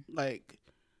 Mm-hmm. Like,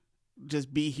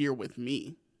 just be here with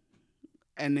me.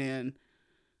 And then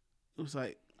it was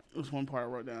one part I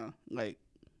wrote down. Like,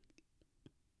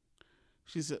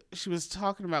 she was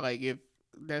talking about like if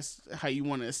that's how you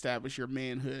want to establish your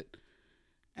manhood,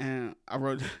 and I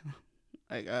wrote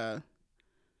like that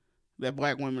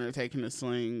black women are taking the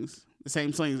same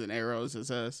slings and arrows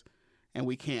as us, and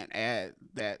we can't add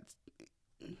to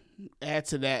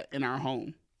that in our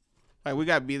home. Like, we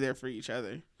gotta be there for each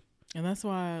other. And that's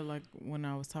why, like, when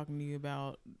I was talking to you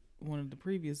about one of the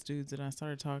previous dudes that I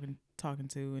started talking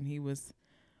to, and he was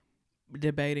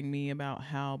debating me about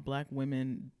how black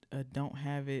women don't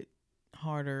have it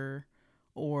harder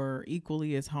or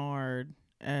equally as hard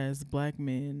as black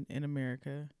men in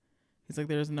America. He's like,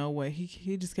 there's no way.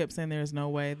 He just kept saying there's no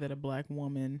way that a black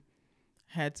woman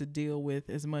had to deal with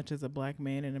as much as a black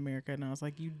man in America. And I was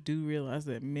like, you do realize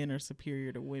that men are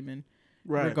superior to women,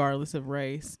 right, regardless of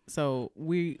race. So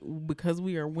because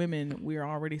we are women, we are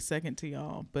already second to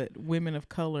y'all. But women of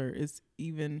color is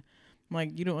even,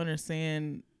 like, you don't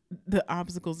understand the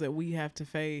obstacles that we have to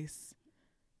face,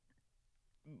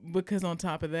 because on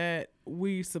top of that,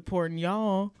 we supporting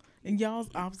y'all and y'all's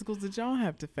obstacles that y'all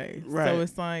have to face. Right. So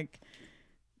it's like,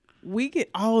 we get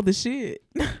all the shit.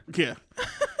 Yeah.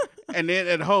 And then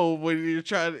at home, when you're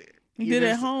trying to...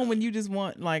 at home, when you just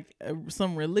want like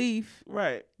some relief,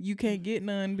 right, you can't get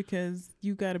none because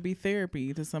you got to be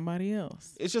therapy to somebody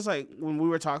else. It's just like when we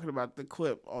were talking about the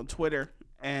clip on Twitter,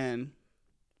 and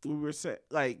we were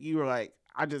like, you were like,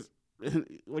 I just,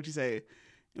 what you say,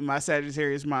 in my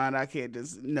Sagittarius mind, I can't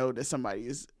just know that somebody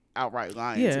is outright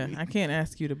lying to me. I can't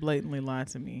ask you to blatantly lie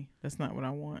to me. That's not what I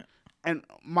want. And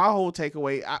my whole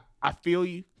takeaway, I feel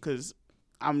you, because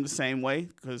I'm the same way,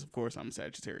 because of course I'm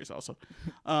Sagittarius also.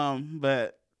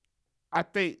 But I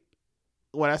think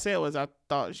what I said was, I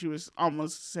thought she was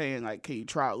almost saying like, can you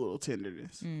try a little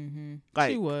tenderness? Mm-hmm.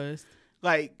 Like, she was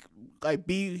like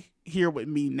be here with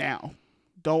me now.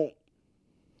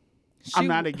 I'm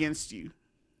not against you.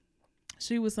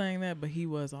 She was saying that, but he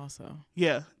was also.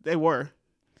 Yeah, they were.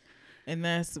 And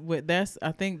I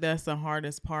think that's the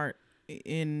hardest part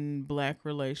in black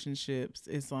relationships.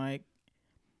 It's like,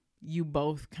 you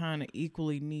both kind of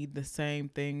equally need the same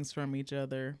things from each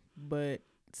other, but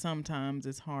sometimes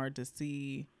it's hard to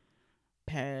see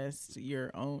past your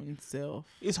own self.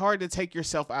 It's hard to take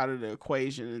yourself out of the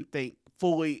equation and think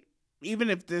fully.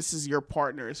 Even if this is your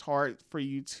partner, it's hard for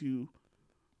you to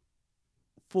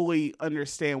fully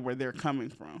understand where they're coming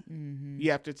from. Mm-hmm.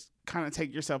 You have to kind of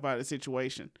take yourself out of the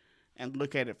situation and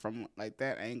look at it from like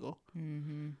that angle.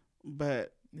 Mm-hmm.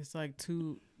 But it's like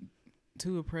two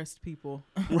oppressed people.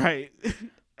 Right.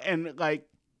 And like,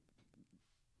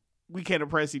 we can't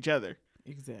oppress each other.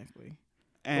 Exactly.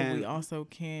 And but we also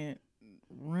can't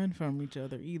run from each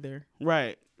other either.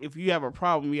 Right. If you have a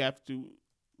problem, you have to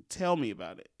tell me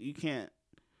about it. You can't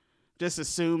just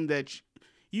assume that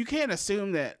you can't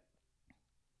assume that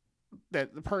the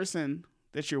person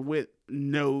that you're with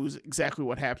knows exactly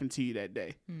what happened to you that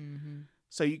day. Mm-hmm.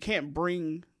 So you can't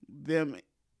bring the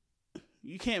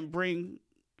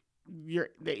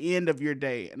end of your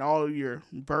day and all of your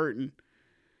burden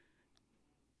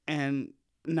and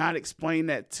not explain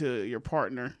that to your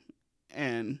partner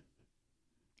and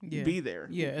be there.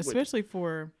 Yeah, especially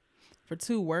for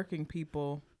two working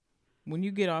people. When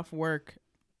you get off work,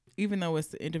 even though it's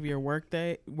the end of your work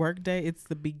day, it's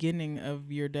the beginning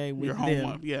of your day with your them.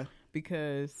 home, yeah.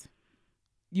 because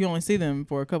you only see them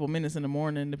for a couple minutes in the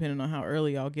morning, depending on how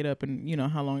early y'all get up and, you know,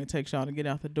 how long it takes y'all to get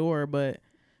out the door. But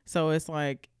so it's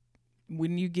like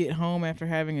when you get home after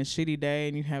having a shitty day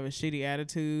and you have a shitty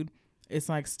attitude, it's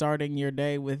like starting your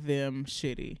day with them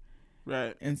shitty.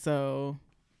 Right. And so,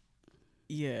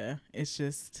 yeah, it's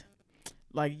just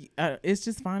like, it's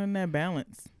just finding that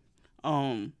balance.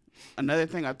 Another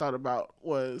thing I thought about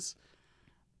was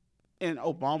in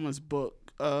Obama's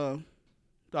book, The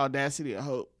Audacity of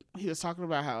Hope. He was talking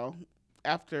about how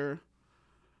after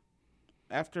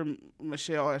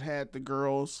Michelle had the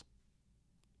girls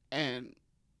and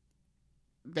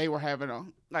they were having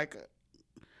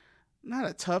not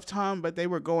a tough time, but they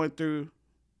were going through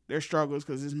their struggles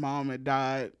because his mom had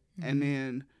died. Mm-hmm. And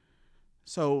then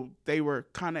so they were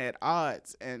kind of at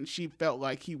odds, and she felt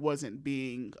like he wasn't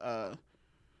being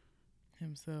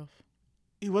himself.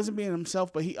 He wasn't being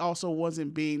himself, but he also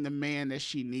wasn't being the man that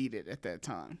she needed at that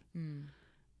time. Mm.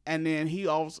 And then he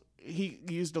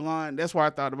used the line. That's why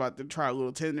I thought about the try a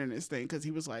little tenderness thing, because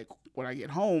he was like, when I get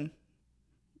home,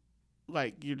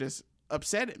 like, you're just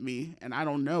upset at me, and I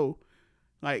don't know.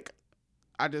 Like,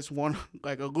 I just want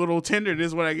like a little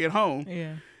tenderness when I get home.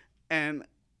 Yeah. And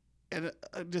it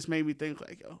just made me think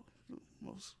like, yo,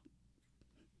 most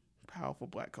powerful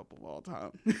black couple of all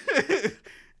time.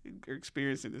 You're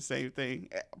experiencing the same thing,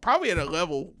 probably at a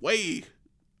level way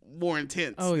more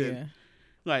intense. Oh, yeah.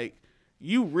 Like,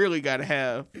 you really got to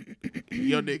have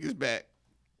your niggas back.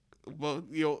 Well,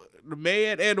 the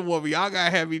man and the woman, y'all got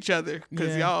to have each other,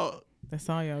 because y'all... That's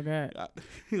all y'all got.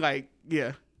 Like,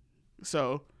 yeah.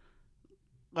 So,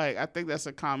 like, I think that's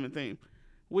a common theme,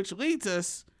 which leads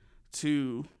us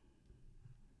to...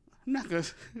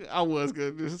 I was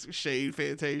gonna just shade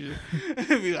Fantasia and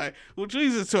be like, which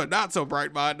leads us to a not so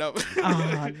bright mind. No.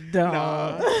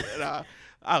 Oh, nah,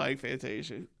 I like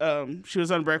Fantasia. She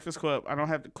was on Breakfast Club. I don't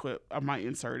have the clip. I might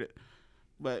insert it,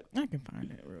 but I can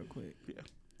find it real quick. Yeah,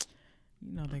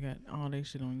 you know they got all their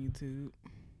shit on YouTube.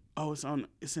 Oh,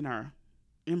 it's in our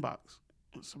inbox,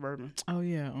 Suburban. Oh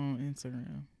yeah, on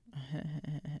Instagram.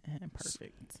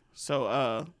 Perfect.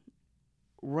 So,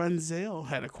 Runzel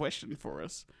had a question for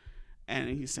us. And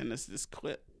he sent us this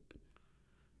clip.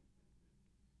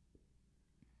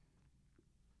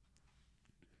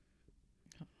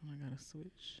 Oh, I gotta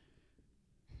switch.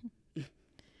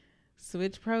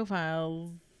 Switch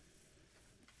profiles.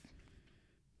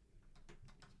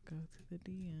 Go to the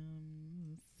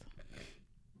DMs.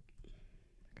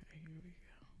 Okay, here we go.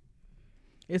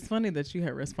 It's funny that you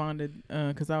had responded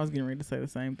because I was getting ready to say the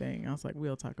same thing. I was like,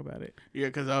 we'll talk about it. Yeah,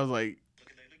 because I was like,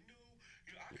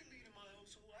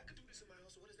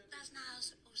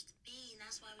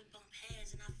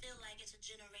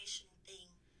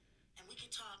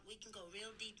 we can go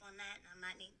real deep on that, and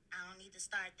I don't need to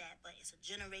start that, but it's a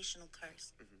generational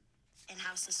curse, and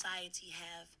how society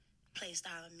have placed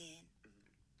our men,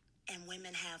 and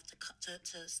women have to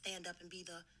stand up and be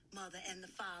the mother and the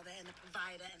father and the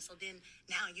provider, and so then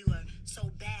now you are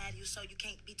so bad, you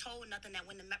can't be told nothing, that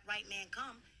when the right man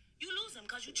come, you lose him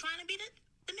because you're trying to be the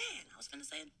man. I was gonna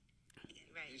say,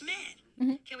 right, man.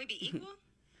 Mm-hmm. Can we be equal?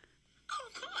 Oh,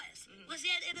 of course. But see,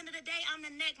 at the end of the day, I'm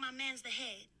the neck, my man's the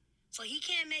head. So he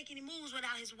can't make any moves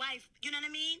without his wife. You know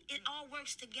what I mean? It all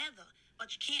works together.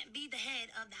 But you can't be the head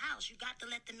of the house. You got to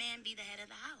let the man be the head of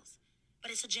the house.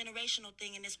 But it's a generational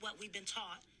thing, and it's what we've been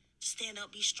taught. Stand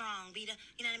up, be strong, be the,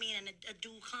 you know what I mean? And a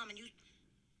dude come, and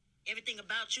everything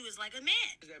about you is like a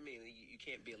man. What does that mean? You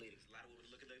can't be a leader. A lot of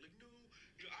women look at that like, no,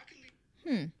 I can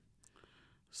lead.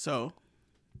 So,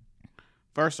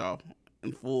 first off,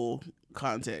 in full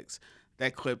context,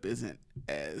 that clip isn't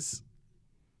as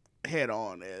head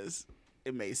on as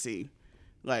it may seem.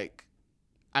 Like,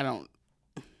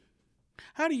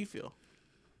 how do you feel?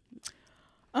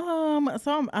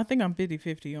 So I think I'm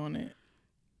 50-50 on it,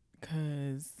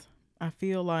 because I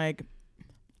feel like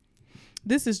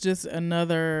this is just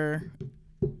another.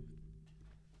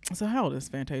 So how old is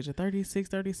Fantasia? 36,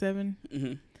 37?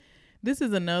 Mm-hmm. This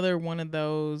is another one of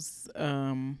those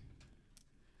I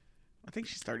think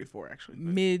she's 34 actually.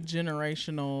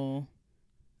 Mid-generational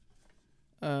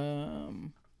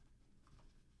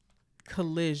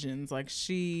collisions. Like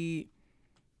she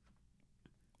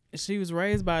was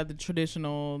raised by the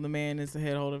traditional, the man is the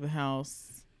head hold of the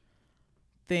house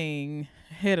thing.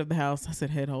 Head of the house. I said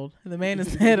head hold. The man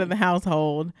is the head of the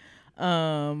household.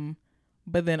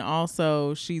 But then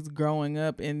also she's growing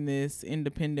up in this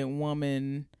independent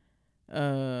woman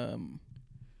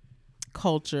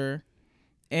culture.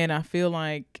 And I feel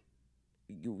like,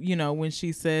 you know, when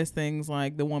she says things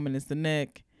like the woman is the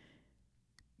neck,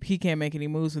 he can't make any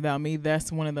moves without me,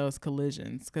 that's one of those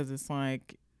collisions, because it's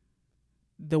like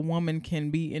the woman can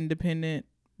be independent,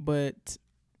 but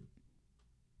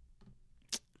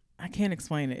I can't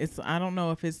explain it. I don't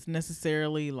know if it's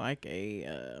necessarily like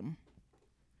a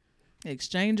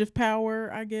exchange of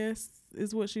power, I guess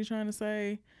is what she's trying to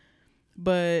say.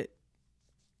 But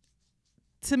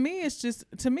to me it's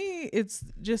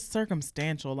just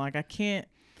circumstantial. Like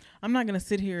I'm not going to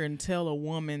sit here and tell a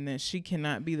woman that she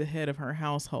cannot be the head of her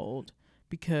household,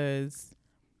 because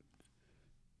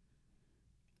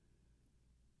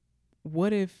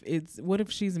what if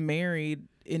she's married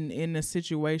in a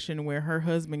situation where her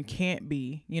husband can't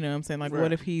be, you know what I'm saying? Like, right.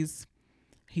 What if he's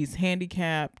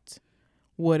handicapped?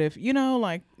 What if,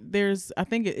 like, I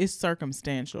think it's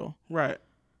circumstantial. Right.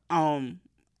 And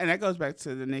that goes back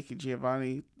to the Nikki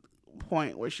Giovanni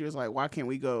point where she was like, why can't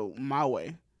we go my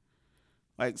way?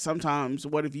 Like, sometimes,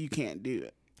 what if you can't do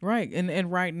it? Right.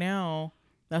 And right now,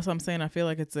 that's what I'm saying. I feel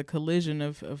like it's a collision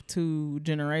of two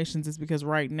generations. It's because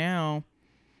right now,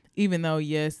 even though,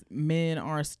 yes, men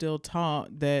are still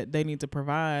taught that they need to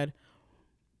provide,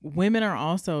 women are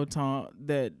also taught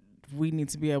that we need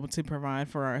to be able to provide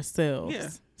for ourselves. Yeah.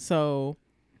 So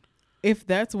if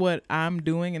that's what I'm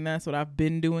doing and that's what I've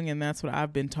been doing and that's what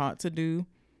I've been taught to do,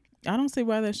 I don't see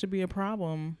why that should be a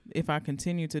problem if I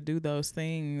continue to do those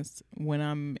things when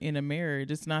I'm in a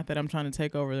marriage. It's not that I'm trying to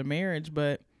take over the marriage,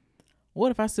 but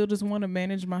what if I still just want to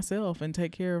manage myself and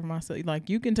take care of myself? Like,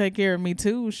 you can take care of me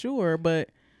too, sure, but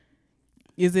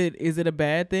is it a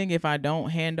bad thing if I don't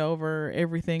hand over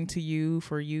everything to you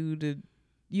for you to,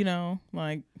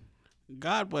 like...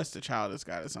 God bless the child that's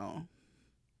got its own.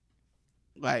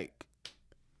 Like,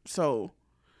 so,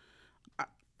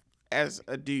 as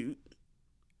a dude,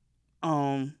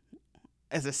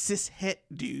 as a cishet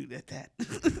dude at that,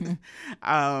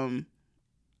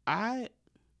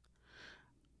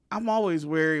 I'm always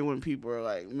wary when people are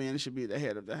like, men should be the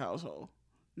head of the household.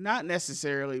 Not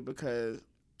necessarily because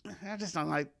I just don't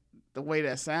like the way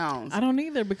that sounds. I don't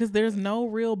either, because there's no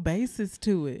real basis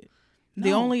to it. No.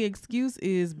 The only excuse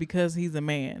is because he's a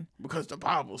man. Because the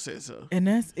Bible says so. And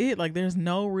that's it. Like, there's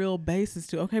no real basis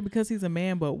to, okay, because he's a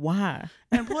man, but why?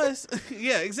 And plus,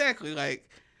 yeah, exactly. Like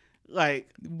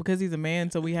because he's a man,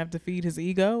 so we have to feed his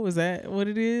ego? Is that what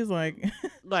it is? Like,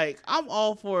 I'm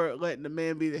all for letting the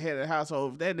man be the head of the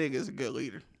household if that nigga is a good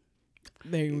leader.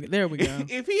 There we go.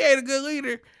 If he ain't a good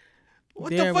leader, what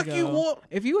the fuck you want?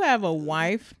 If you have a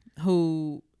wife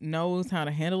who knows how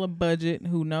to handle a budget,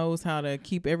 who knows how to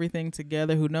keep everything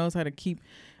together, who knows how to keep...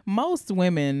 Most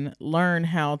women learn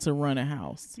how to run a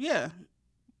house. Yeah.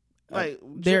 Like,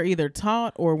 they're either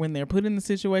taught or when they're put in the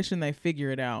situation, they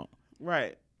figure it out.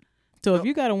 Right. So if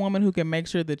you got a woman who can make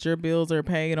sure that your bills are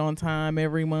paid on time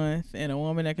every month, and a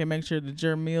woman that can make sure that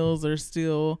your meals are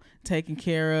still taken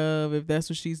care of, if that's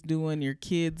what she's doing, your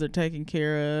kids are taken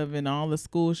care of, and all the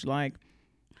school,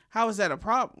 how is that a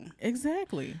problem?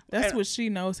 Exactly. That's what she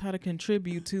knows how to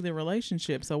contribute to the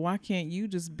relationship. So why can't you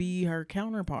just be her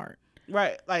counterpart?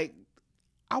 Right. Like,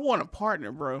 I want a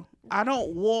partner, bro. I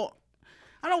don't want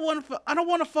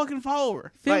to fucking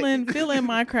follower. Fill in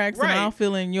my cracks, right. And I'll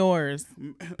fill in yours.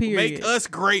 Period. Make us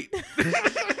great.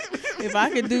 If I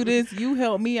could do this, you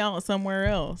help me out somewhere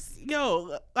else.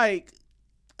 Yo, like,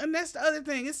 and that's the other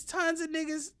thing. It's tons of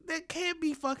niggas that can't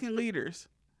be fucking leaders.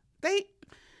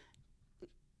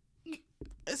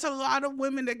 It's a lot of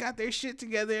women that got their shit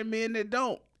together and men that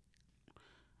don't.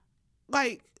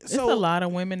 Like, it's a lot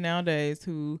of women nowadays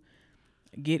who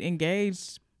get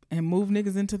engaged and move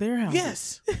niggas into their house.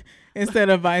 Yes. Instead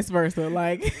of vice versa.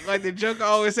 Like the joke I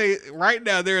always say, right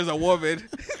now there is a woman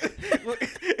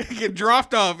get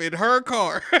dropped off in her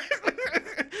car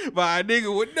by a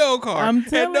nigga with no car and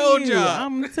no job.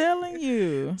 I'm telling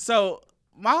you. So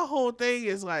my whole thing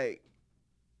is like,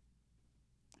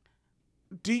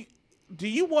 do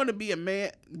you want to be a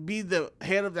man, be the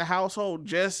head of the household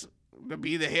just to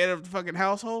be the head of the fucking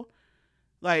household?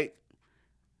 Like,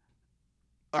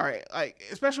 all right, like,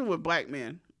 especially with black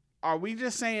men, are we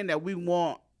just saying that we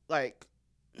want to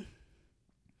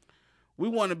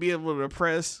be able to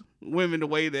oppress women the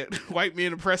way that white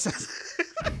men oppress us?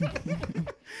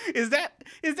 Is that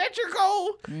your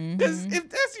goal? Because if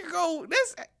that's your goal,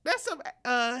 that's some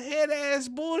head ass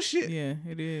bullshit. Yeah,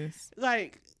 it is.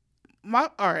 Like,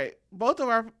 both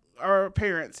of our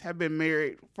parents have been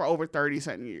married for over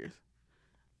 30-something years.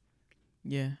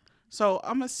 Yeah. So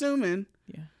I'm assuming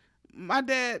my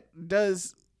dad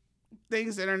does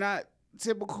things that are not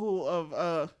typical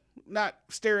of, not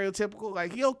stereotypical.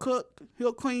 Like, he'll cook,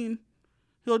 he'll clean,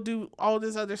 he'll do all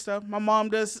this other stuff. My mom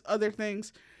does other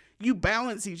things. You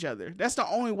balance each other. That's the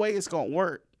only way it's going to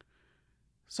work.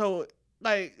 So,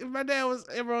 like, if my dad was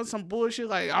ever on some bullshit,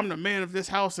 like, I'm the man of this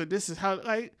house and this is how,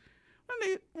 like,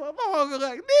 my mama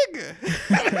like, nigga.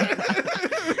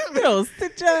 Yo,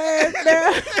 sit your ass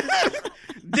down.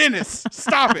 Dennis,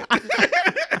 stop it.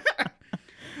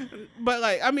 But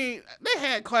like, I mean, they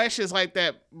had clashes like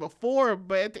that before,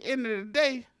 but at the end of the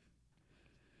day,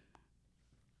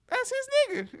 that's his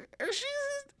nigga. And she's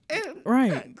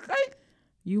right. Like,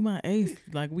 you my ace.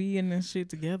 Like, we in this shit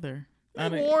together.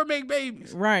 War make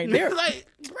babies. Right. There, like,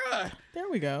 bruh. There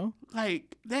we go.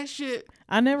 Like, that shit.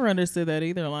 I never understood that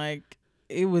either. Like,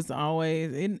 it was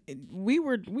always,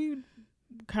 we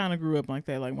kind of grew up like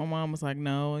that. Like, my mom was like,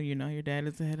 no, you know, your dad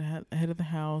is the head of the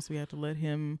house. We have to let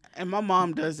him. And my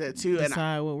mom does that too.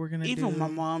 Decide what we're going to do. Even my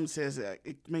mom says that,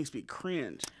 it makes me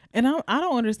cringe. And I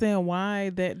don't understand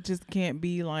why that just can't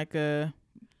be like we're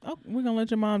going to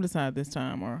let your mom decide this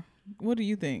time. Or what do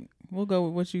you think? We'll go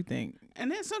with what you think. And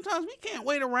then sometimes we can't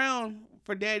wait around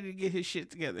for daddy to get his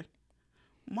shit together.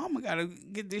 Mama got to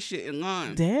get this shit in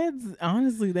line. Dads,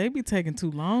 honestly, they be taking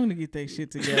too long to get their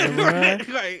shit together, bro.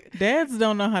 Like, dads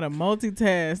don't know how to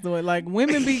multitask. Like,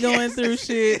 women be going through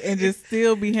shit and just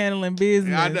still be handling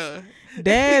business. I know.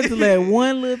 Dads let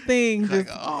one little thing just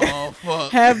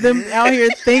fuck. have them out here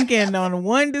thinking on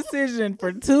one decision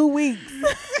for 2 weeks.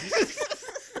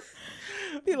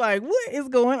 Be like, what is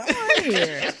going on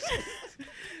here?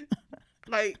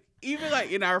 Like, even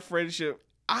like in our friendship,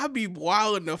 I be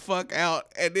wilding the fuck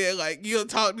out, and then like you'll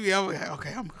talk to me, I'm like,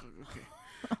 okay,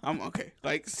 I'm okay.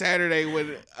 Like Saturday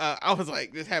when I was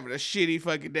like just having a shitty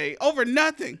fucking day over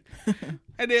nothing,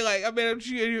 and then like I met up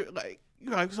to you, and you're like,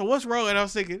 so what's wrong? And I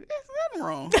was thinking, there's nothing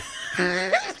wrong.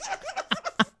 I'm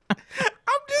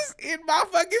just in my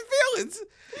fucking feelings.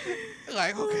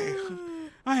 Like, okay,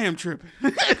 I am tripping.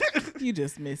 You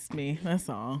just missed me. That's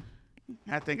all.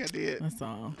 I think I did. That's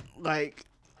all. Like,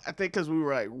 I think because we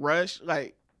were like rushed,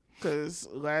 like, because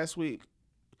last week,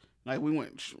 like, we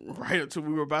went right up to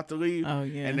we were about to leave. Oh,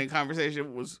 yeah. And then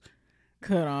conversation was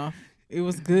cut off. It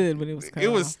was good, but it was cut off. It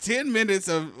was 10 minutes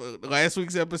of last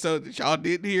week's episode that y'all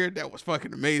didn't hear. That was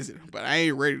fucking amazing. But I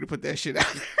ain't ready to put that shit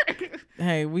out there.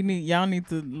 Hey, y'all need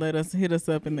to hit us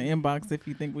up in the inbox if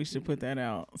you think we should put that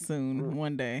out soon,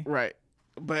 one day. Right.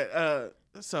 But,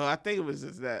 so I think it was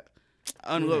just that.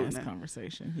 Unloading that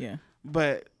conversation, yeah.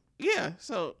 But yeah,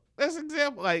 so that's an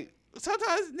example. Like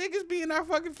sometimes niggas be in our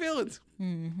fucking feelings,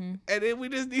 and then we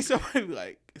just need somebody to be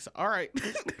like, it's all right,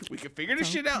 we can figure this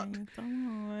shit out. It's all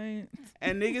right.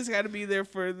 And niggas got to be there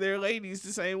for their ladies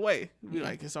the same way. Be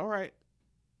like, it's all right,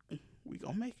 we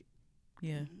gonna make it.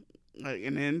 Yeah. Like,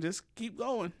 and then just keep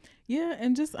going. Yeah,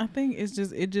 and just I think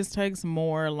it just takes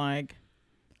more like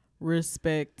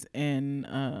respect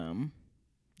and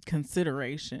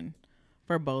consideration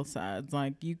for both sides.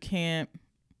 Like, you can't,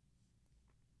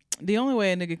 the only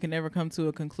way a nigga can ever come to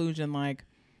a conclusion like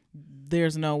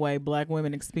there's no way black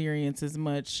women experience as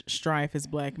much strife as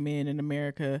black men in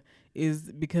America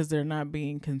is because they're not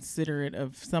being considerate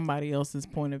of somebody else's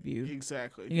point of view.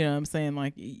 Exactly. You know what I'm saying?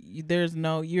 Like,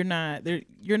 you're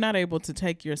not able to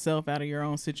take yourself out of your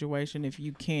own situation if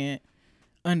you can't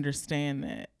understand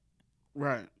that.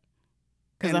 Right.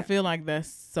 Because I feel like that's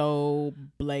so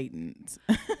blatant.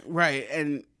 Right.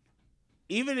 And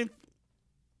even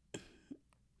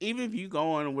if you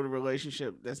go on with a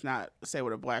relationship that's not, say,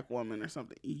 with a black woman or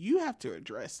something, you have to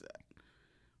address that.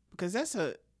 Because that's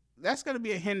going to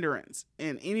be a hindrance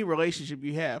in any relationship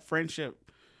you have,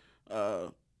 friendship,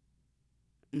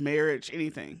 marriage,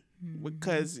 anything. Mm-hmm.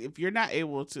 Because if you're not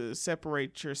able to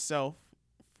separate yourself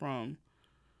from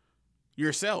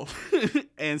yourself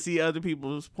and see other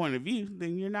people's point of view,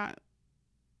 then you're not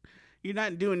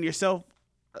doing yourself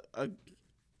a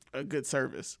good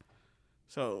service.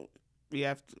 So we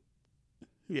have to,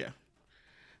 yeah.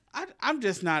 I'm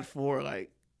just not for, like,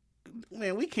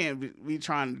 man, we can't be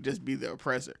trying to just be the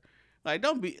oppressor. Like,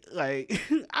 don't be like,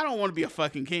 I don't want to be a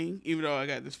fucking king, even though I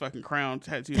got this fucking crown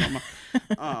tattooed on my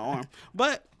arm.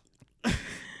 But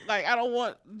like, I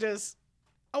want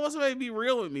somebody to be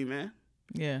real with me, man.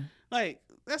 Yeah. Like,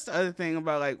 that's the other thing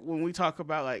about, like, when we talk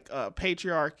about, like,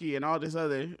 patriarchy and all this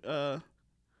other,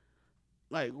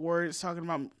 like, words talking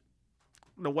about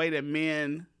the way that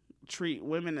men treat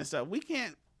women and stuff. We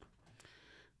can't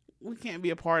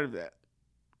be a part of that.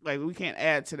 Like, we can't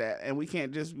add to that, and we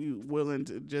can't just be willing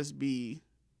to just be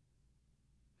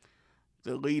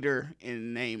the leader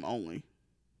in name only.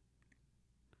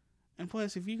 And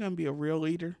plus, if you're going to be a real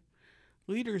leader,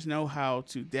 leaders know how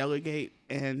to delegate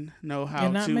and know how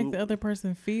and not to make the other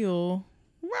person feel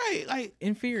right, like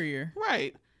inferior.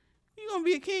 Right. You're going to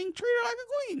be a king, treat her like a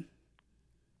queen.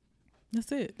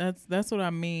 That's it. That's what I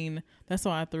mean. That's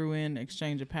why I threw in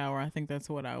exchange of power. I think that's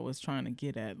what I was trying to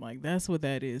get at. Like, that's what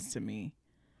that is to me.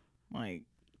 Like,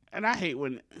 and I hate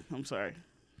when, I'm sorry,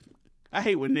 I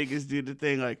hate when niggas do the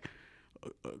thing like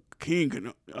a king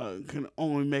can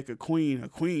only make a queen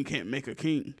can't make a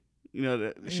king. You know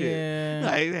that shit,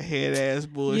 like the head ass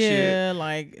bullshit. Yeah,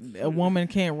 like a woman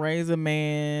can't raise a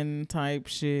man type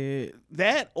shit.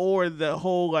 That or the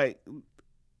whole like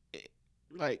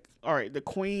all right, the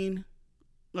queen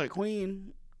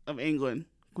of England,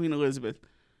 Queen Elizabeth,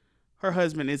 her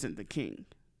husband isn't the king.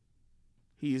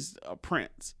 He's a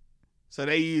prince. So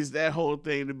they use that whole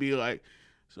thing to be like,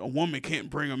 so a woman can't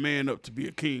bring a man up to be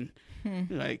a king.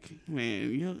 Like,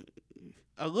 man,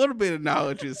 a little bit of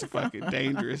knowledge is fucking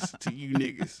dangerous to you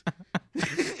niggas.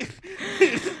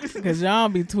 Because y'all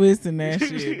be twisting that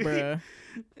shit, bruh.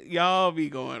 Y'all be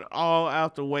going all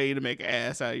out the way to make an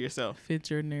ass out of yourself. Fit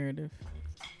your narrative.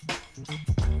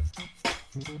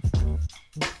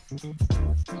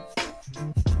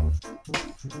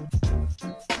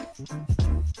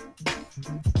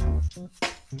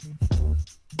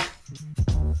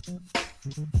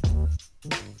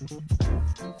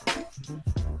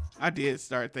 I did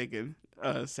start thinking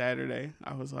Saturday.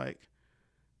 I was like,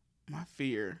 my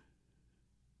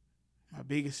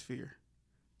biggest fear,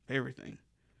 everything,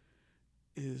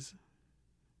 is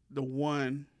the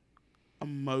one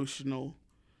emotional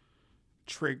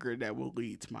trigger that will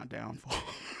lead to my downfall.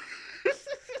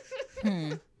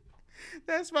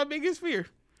 That's my biggest fear.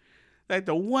 Like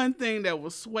the one thing that will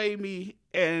sway me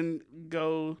and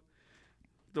go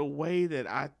the way that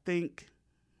I think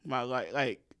my life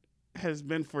like has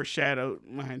been foreshadowed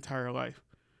my entire life.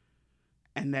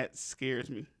 And that scares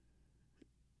me.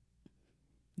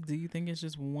 Do you think it's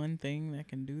just one thing that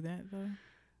can do that though?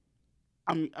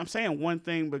 I'm saying one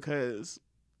thing because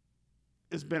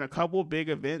it's been a couple big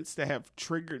events that have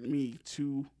triggered me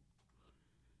to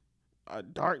a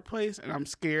dark place, and I'm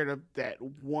scared of that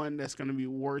one that's going to be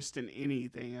worse than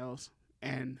anything else.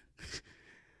 And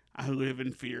I live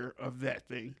in fear of that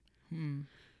thing.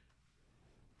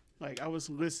 Like I was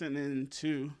listening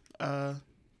to I've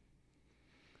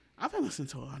been listening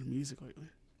to a lot of music lately.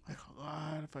 Like a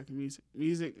lot of fucking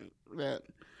music that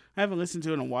I haven't listened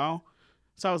to in a while.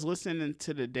 So I was listening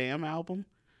to the Damn album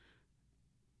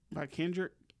by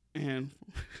Kendrick, and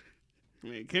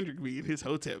Kendrick be in his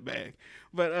hotel bag.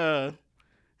 But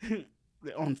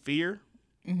on Fear,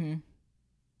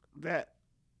 that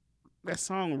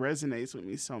song resonates with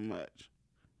me so much.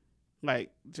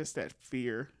 Like just that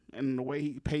fear and the way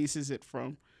he paces it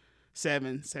from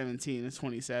 7, 17, and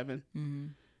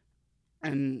 27.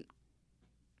 And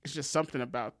it's just something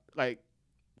about like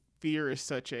fear is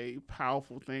such a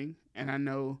powerful thing. And I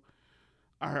know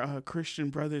our Christian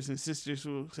brothers and sisters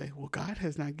will say, well, God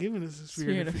has not given us a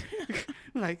spirit of fear.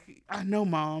 Like, I know,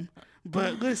 Mom,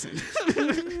 but listen,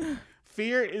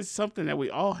 fear is something that we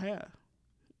all have.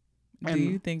 Do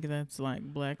you think that's like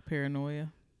black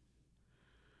paranoia?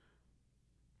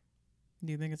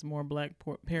 Do you think it's more black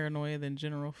paranoia than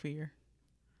general fear?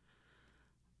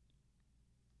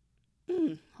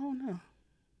 I don't know.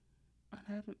 I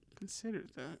haven't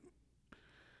considered that.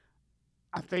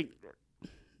 I think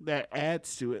that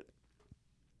adds to it.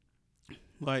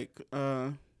 Like,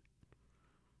 the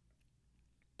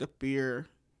fear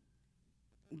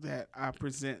that I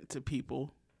present to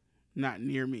people not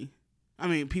near me. I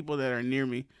mean, people that are near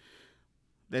me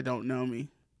that don't know me.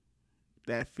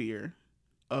 That fear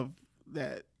of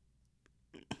that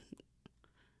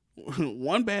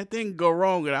one bad thing go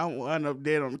wrong and I'll end up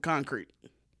dead on the concrete.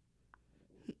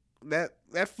 That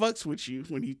fucks with you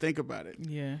when you think about it.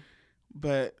 Yeah.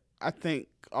 But I think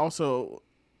also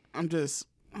I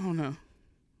don't know.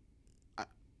 I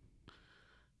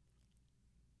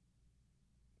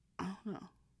don't know.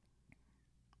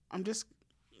 I'm just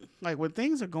like when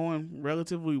things are going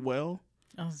relatively well.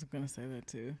 I was gonna say that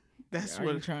too. That's Are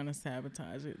what you trying to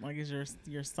sabotage it? Like, is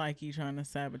your psyche trying to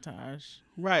sabotage?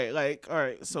 Right. Like, all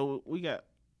right. So we got.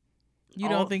 You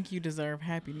don't think you deserve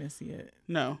happiness yet?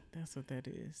 No. That's what that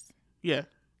is. Yeah.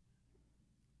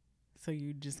 So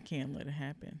you just can't let it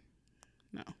happen.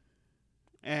 No.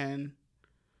 And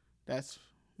that's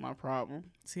my problem.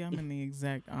 See, I'm in the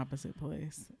exact opposite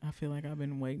place. I feel like I've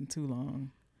been waiting too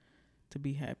long to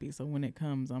be happy. So when it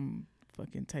comes, I'm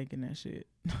fucking taking that shit.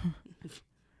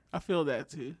 I feel that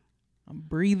too. I'm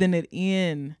breathing it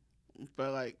in.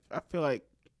 But like, I feel like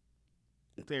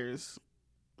there's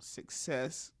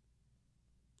success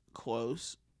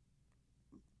close,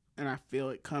 and I feel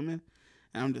it coming,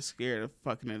 and I'm just scared of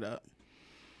fucking it up.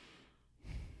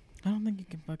 I don't think you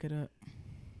can fuck it up.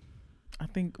 I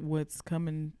think what's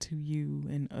coming to you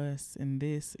and us and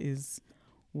this is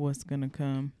what's gonna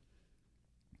come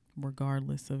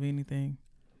regardless of anything.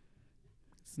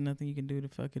 There's nothing you can do to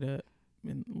fuck it up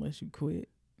unless you quit.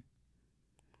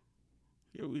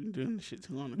 Yeah, we been doing this shit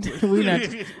too long to quit. We not.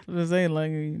 I'm saying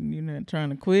like you're not trying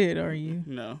to quit, are you?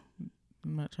 No,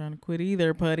 I'm not trying to quit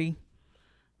either, putty.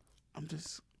 I'm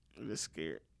just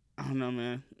scared. I don't know,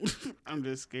 man. I'm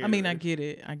just scared. I mean, I get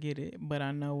it, but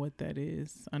I know what that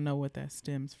is. I know what that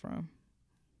stems from.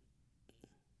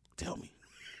 Tell me.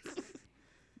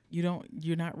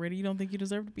 You're not ready. You don't think you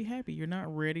deserve to be happy. You're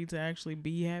not ready to actually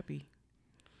be happy.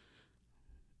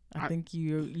 I think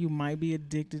you might be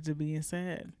addicted to being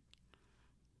sad.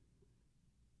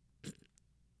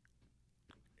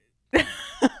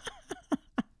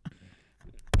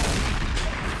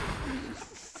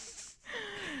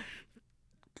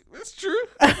 That's true.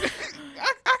 I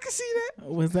can see that.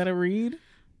 Was that a read?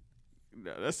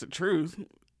 No, that's the truth.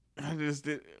 I just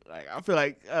did I feel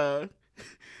like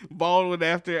Baldwin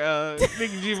after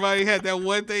Nicki Giovanni had that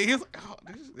one thing. He was like, "Oh,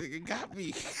 this nigga got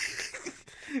me."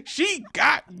 She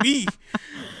got me.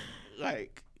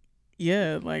 Like,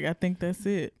 yeah, like I think that's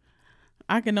it.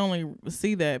 I can only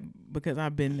see that because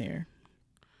I've been there.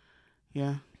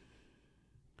 Yeah.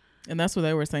 And that's what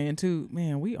they were saying too.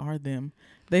 Man, we are them.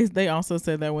 They also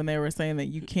said that when they were saying that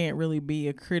you can't really be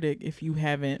a critic if you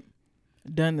haven't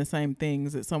done the same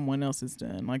things that someone else has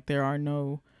done. Like there are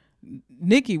no.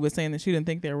 Nikki was saying that she didn't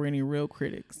think there were any real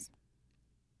critics.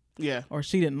 Yeah. Or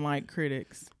she didn't like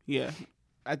critics. Yeah.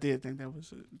 I did think that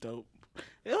was dope.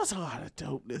 There was a lot of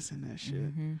dopeness in that shit.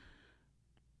 Mm-hmm.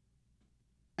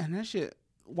 And that shit,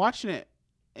 watching it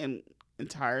in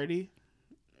entirety,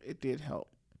 it did help.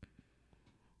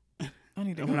 I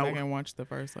need to go back and watch the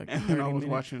first like. And when I was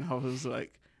watching, I was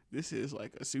like, "This is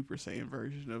like a Super Saiyan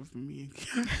version of me."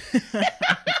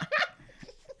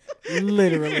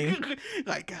 Literally.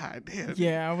 Like, god damn.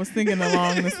 Yeah, I was thinking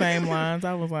along the same lines.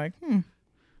 I was like,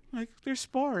 like they're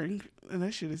sparring, and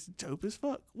that shit is dope as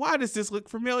fuck. Why does this look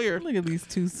familiar? Look at these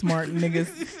two smart niggas.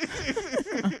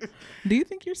 Do you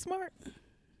think you're smart?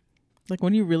 Like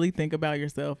when you really think about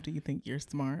yourself, do you think you're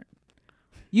smart?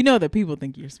 You know that people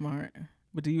think you're smart,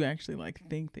 but do you actually like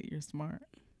think that you're smart?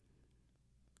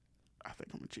 I think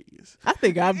I'm a genius. I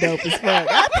think I'm dope as fuck.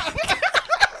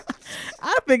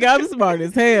 I think I'm smart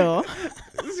as hell.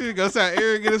 This is gonna sound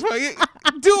arrogant as fuck.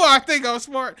 Do I think I'm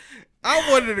smart?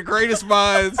 I'm one of the greatest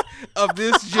minds of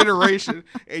this generation,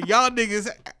 and y'all niggas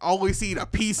always seen a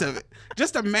piece of it.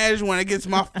 Just imagine when it gets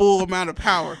my full amount of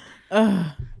power.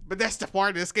 But that's the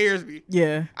part that scares me.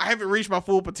 Yeah. I haven't reached my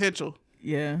full potential.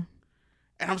 Yeah.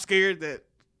 And I'm scared that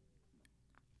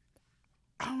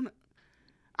I don't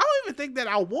even think that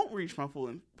I won't reach my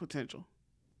full potential.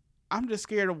 I'm just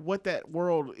scared of what that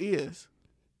world is.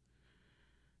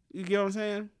 You get what I'm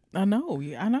saying? I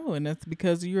know, and that's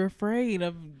because you're afraid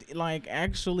of like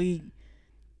actually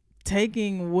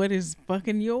taking what is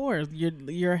fucking yours,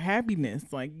 your happiness.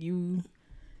 Like you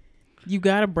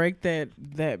gotta break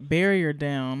that barrier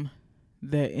down,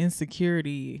 that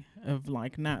insecurity of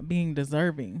like not being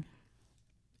deserving.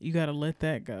 You gotta let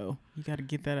that go. You gotta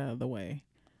get that out of the way.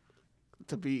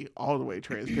 To be all the way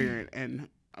transparent, and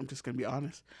I'm just gonna be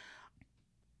honest,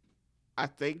 I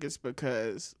think it's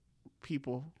because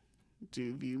people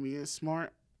do view me as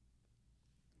smart,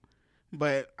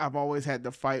 but I've always had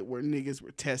the fight where niggas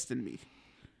were testing me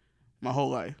my whole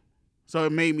life, so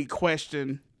it made me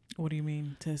question. What do you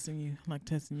mean testing you? Like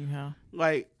testing you how?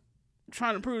 Like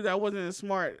trying to prove that I wasn't as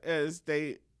smart as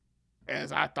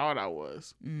I thought I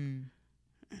was.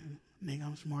 Nigga,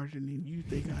 I'm smarter than you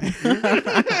think I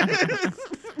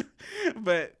am.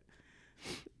 But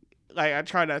like I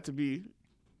try not to be.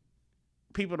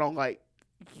 People don't like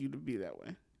you to be that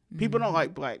way. People don't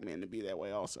like black men to be that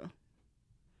way also.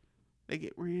 They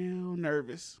get real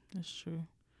nervous. That's true.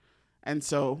 And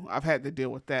so I've had to deal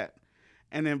with that.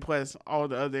 And then plus all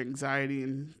the other anxiety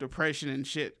and depression and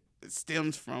shit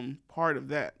stems from part of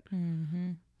that.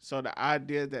 Mm-hmm. So the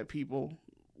idea that people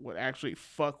would actually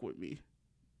fuck with me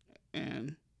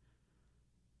and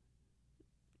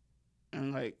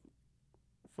like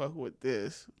fuck with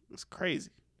this is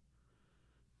crazy.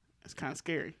 It's kind of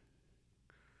scary.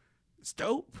 It's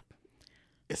dope.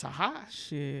 It's a high.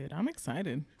 Shit, I'm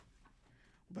excited.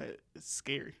 But it's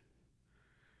scary.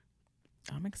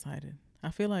 I'm excited.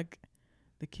 I feel like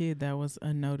the kid that was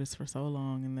unnoticed for so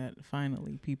long and that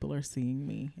finally people are seeing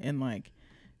me. And like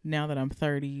now that I'm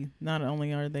 30, not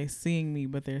only are they seeing me,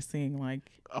 but they're seeing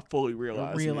like a fully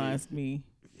realized me,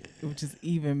 which is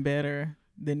even better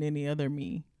than any other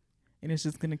me. And it's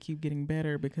just going to keep getting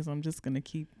better because I'm just going to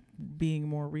keep being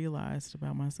more realized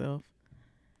about myself.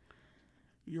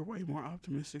 You're way more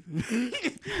optimistic than me.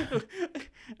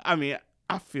 I mean,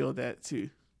 I feel that too.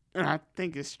 And I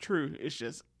think it's true. It's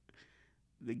just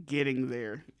the getting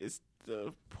there is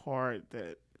the part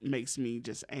that makes me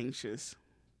just anxious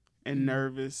and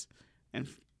nervous and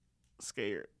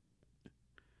scared.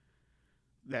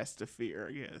 That's the fear,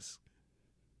 I guess.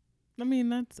 I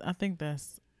mean, I think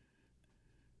that's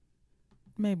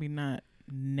maybe not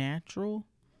natural.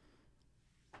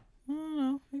 I don't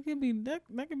know. It could be that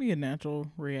could be a natural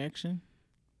reaction.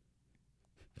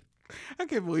 I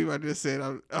can't believe I just said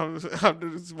I'm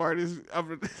the smartest.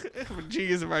 I'm a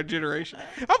genius of my generation.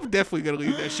 I'm definitely gonna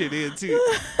leave that shit in too.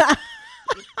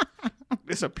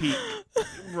 It's a peak,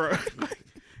 bro.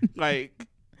 Like,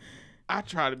 I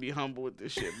try to be humble with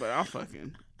this shit, but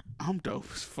I'm dope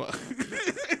as fuck.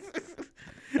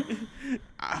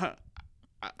 I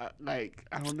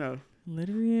don't know. Let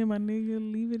it in, my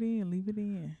nigga. Leave it in. Leave it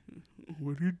in.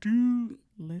 What do you do?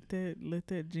 Let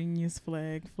that genius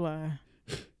flag fly.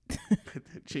 Let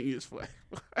that genius flag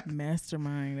fly.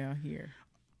 Mastermind out here.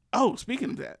 Oh,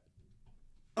 speaking of that,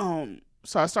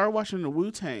 so I started watching the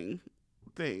Wu-Tang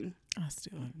thing. I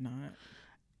still have not.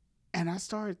 And I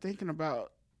started thinking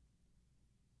about,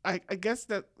 I guess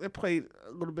that it played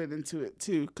a little bit into it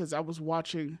too, because I was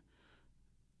watching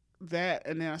that,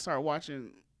 and then I started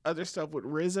watching other stuff with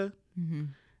RZA,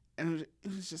 and it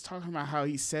was just talking about how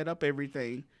he set up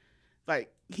everything.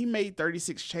 Like, he made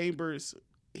 36 Chambers.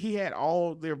 He had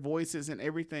all their voices and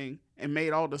everything, and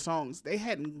made all the songs. They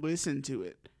hadn't listened to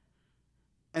it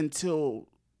until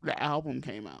the album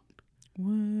came out.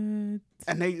 What?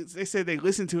 And they said they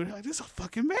listened to it. Like, this is a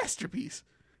fucking masterpiece.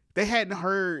 They had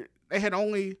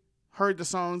only heard the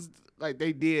songs like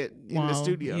they did in the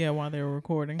studio. Yeah, while they were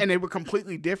recording. And they were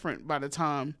completely different by the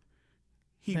time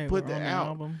he put that out.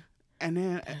 Album. And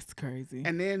then that's crazy.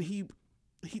 And then he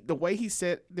the way he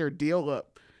set their deal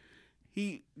up,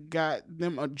 he got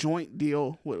them a joint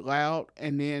deal with Loud,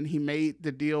 and then he made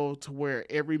the deal to where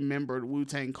every member of the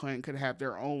Wu-Tang Clan could have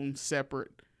their own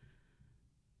separate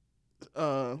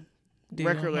deal,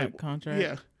 record label contract.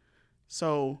 Yeah.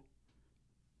 So,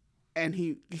 and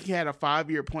he had a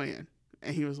 5-year plan,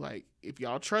 and he was like, if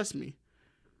y'all trust me,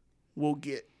 we'll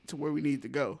get to where we need to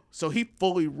go. So he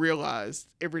fully realized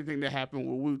everything that happened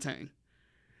with Wu-Tang.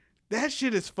 That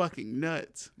shit is fucking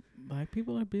nuts. Black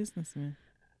people are businessmen.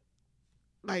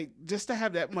 Like, just to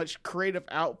have that much creative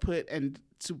output and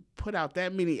to put out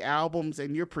that many albums,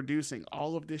 and you're producing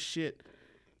all of this shit.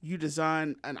 You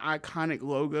design an iconic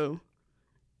logo.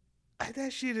 Like,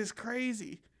 that shit is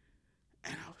crazy.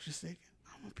 And I was just thinking,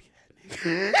 I'm gonna be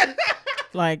that nigga.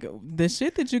 Like, the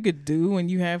shit that you could do when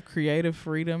you have creative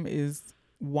freedom is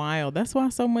wild. That's why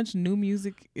so much new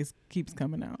music keeps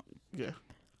coming out. Yeah.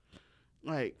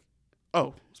 Like,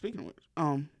 oh, speaking of which,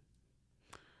 I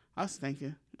was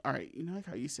thinking, all right, you know, like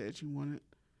how you said you wanted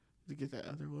to get that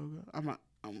other logo. I'm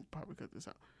gonna probably cut this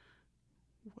out.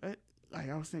 What? Like,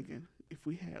 I was thinking, if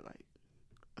we had like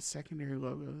a secondary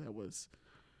logo that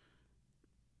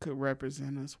could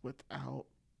represent us without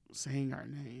saying our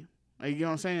name. Like, you know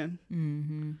what I'm saying?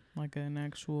 Mm-hmm. Like an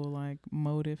actual like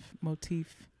motif.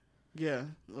 Yeah,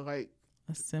 like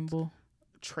a symbol.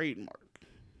 Trademark.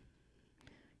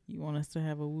 You want us to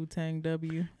have a Wu-Tang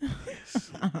W?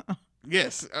 Yes.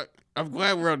 Yes. I'm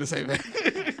glad we're on the same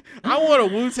page. I want a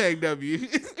Wu-Tang W.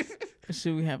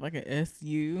 Should we have like a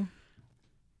SU?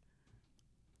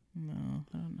 No,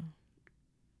 I don't know.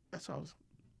 That's what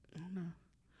I don't know.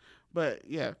 But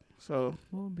yeah, so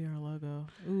what would be our logo?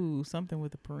 Ooh, something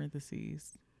with the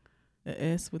parentheses. A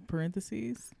S with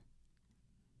parentheses.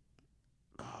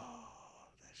 Oh,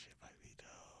 that shit might be dope.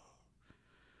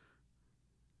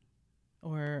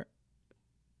 Or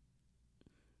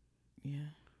yeah.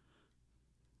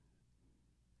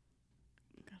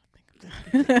 Gotta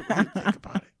think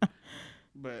about it.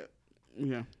 But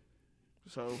yeah.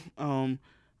 So, and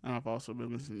I've also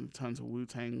been listening to tons of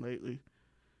Wu-Tang lately.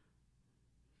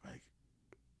 Like,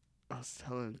 I was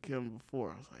telling Kim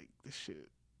before, I was like, this shit,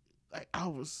 like, I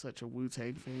was such a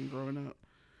Wu-Tang fan growing up.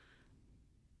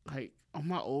 Like, on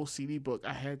my old CD book,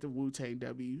 I had the Wu-Tang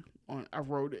W on. I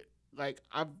wrote it. Like,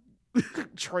 I've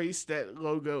traced that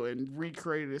logo and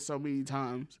recreated it so many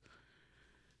times.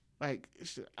 Like,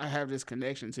 I have this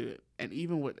connection to it. And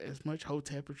even with as much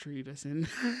hotepetry that's in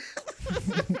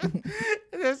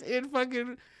that's in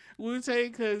fucking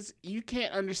Wu-Tang, because you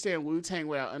can't understand Wu-Tang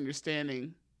without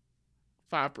understanding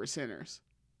 5%ers.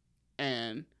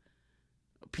 And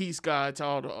peace God to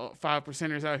all the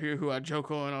 5%ers out here who I joke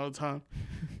on all the time.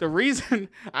 The reason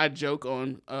I joke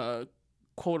on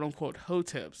quote unquote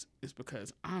hoteps is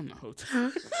because I'm a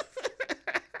hotep.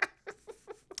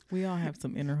 We all have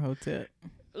some inner hotep.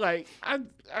 Like, I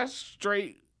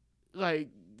straight like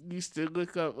used to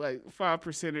look up like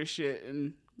 5%er shit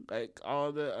and like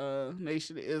all the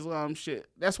Nation of Islam shit.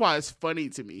 That's why it's funny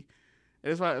to me.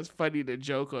 That's why it's funny to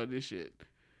joke on this shit.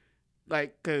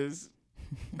 Like, cause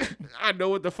I know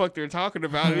what the fuck they're talking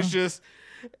about. It's just,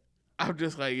 I'm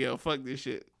just like, yo, fuck this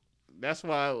shit. That's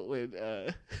why when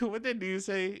what that dude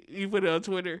say, he put it on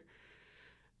Twitter.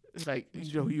 It's like,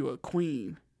 you a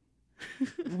queen.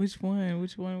 Which one?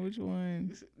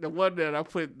 The one that I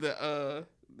put the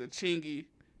chingy.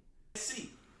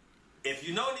 See, if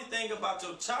you know anything about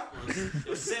your chakras,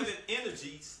 your 7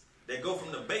 energies that go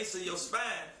from the base of your spine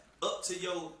up to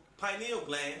your pineal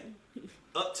gland,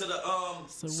 up to the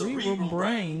cerebral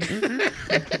brain.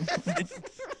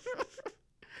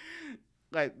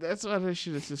 Like, that's why that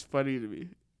shit is just funny to me.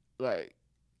 Like,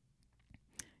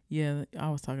 yeah, I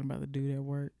was talking about the dude at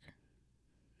work.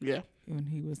 Yeah. When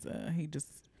he was, he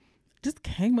just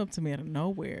came up to me out of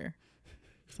nowhere.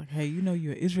 It's like, hey, you know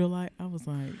you're an Israelite? I was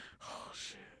like, oh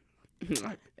shit.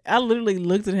 I literally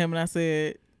looked at him and I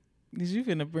said, "Cause you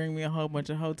finna bring me a whole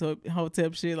bunch of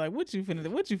hotep shit. Like, what you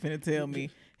finna tell me?"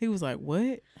 He was like,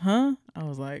 "What? Huh?" I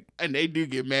was like, and they do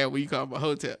get mad when you call them a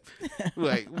hotep.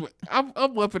 Like, I'm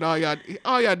whooping all y'all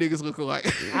niggas look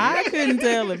alike. I couldn't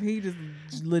tell if he just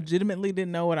legitimately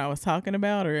didn't know what I was talking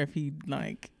about or if he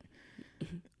like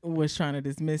was trying to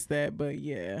dismiss that. But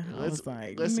yeah, I was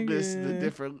like, let's list the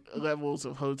different levels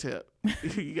of hotep.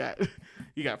 you got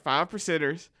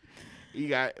 5%ers. You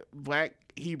got Black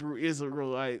Hebrew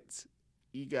Israelites.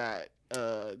 You got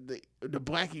the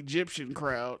Black Egyptian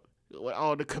crowd with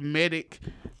all the Kemetic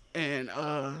and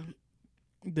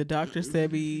the Dr.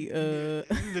 Sebi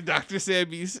the Dr.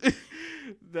 Sebis,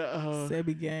 the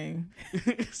Sebi gang,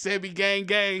 Sebi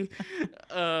gang.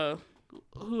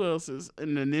 Who else is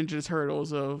in the Ninja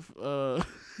Turtles of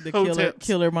the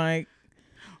Killer Mike,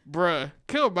 bruh,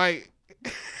 Killer Mike.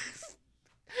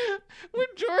 When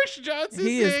George Johnson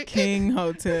he said, is King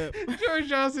Hotep. George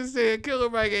Johnson said Killer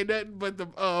Mike ain't nothing but the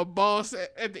boss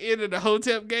at the end of the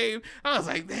Hotep game. I was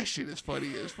like, that shit is funny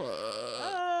as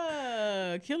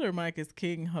fuck. Killer Mike is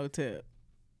King Hotep.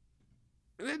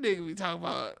 That nigga be talking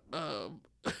about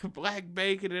black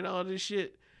bacon and all this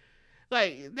shit.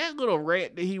 Like, that little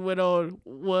rant that he went on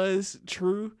was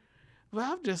true, but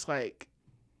I'm just like,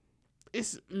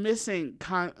 it's missing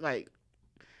like,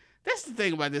 that's the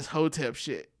thing about this Hotep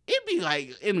shit. It'd be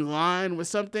like in line with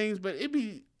some things, but it'd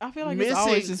be I feel like missing. It's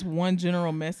always just one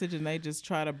general message, and they just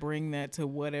try to bring that to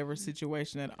whatever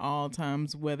situation at all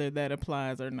times, whether that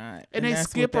applies or not. And they that's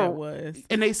skip what that was.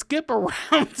 And they skip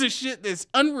around to shit that's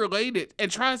unrelated and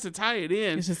tries to tie it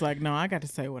in. It's just like, no, I got to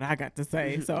say what I got to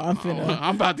say, so I'm finna.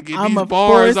 I'm about to get these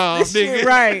bars off, nigga.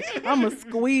 Right, I'm gonna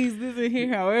squeeze this in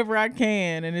here however I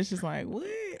can, and it's just like, what?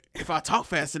 If I talk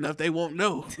fast enough, they won't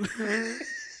know.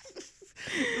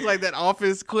 It's like that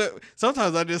Office clip.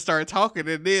 Sometimes I just start talking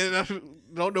and then I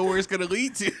don't know where it's gonna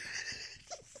lead to.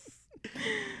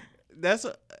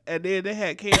 And then they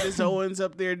had Candace Owens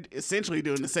up there essentially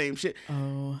doing the same shit.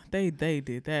 Oh, they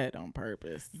did that on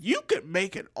purpose. You could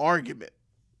make an argument.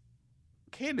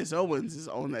 Candace Owens is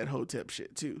on that Hotep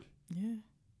shit too. Yeah.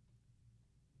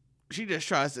 She just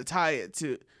tries to tie it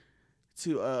to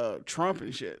Trump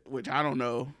and shit, which I don't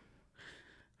know.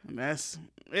 And that's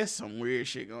some weird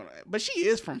shit going on. But she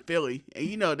is from Philly, and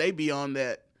you know they be on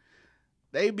that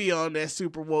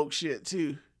super woke shit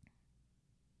too.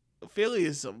 Philly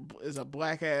is a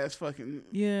black ass fucking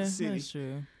city. That's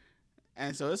true.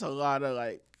 And so it's a lot of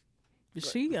like.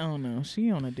 But I don't know.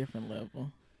 She on a different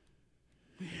level.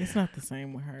 It's not the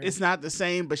same with her. It's not the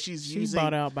same, but she's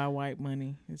bought out by white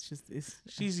money.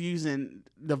 She's using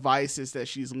devices that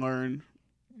she's learned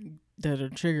that are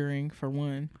triggering for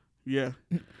one. Yeah.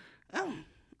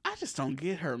 I just don't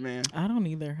get her, man. I don't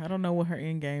either. I don't know what her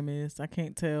end game is. I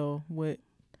can't tell what.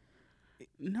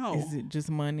 No. Is it just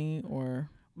money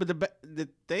or? But the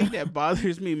thing that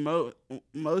bothers me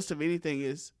most of anything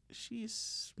is she's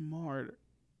smart,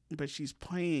 but she's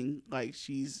playing like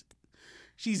she's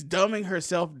dumbing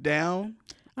herself down.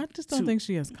 I just don't think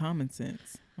she has common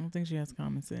sense. I don't think she has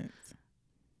common sense.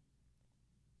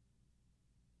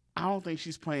 I don't think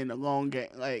she's playing the long game.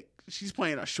 Like, she's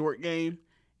playing a short game.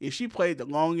 If she played the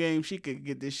long game, she could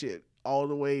get this shit all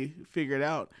the way figured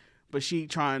out. But she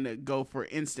trying to go for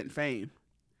instant fame.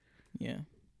 Yeah.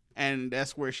 And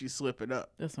that's where she's slipping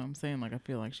up. That's what I'm saying. Like, I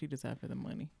feel like she just after the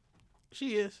money.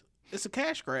 She is. It's a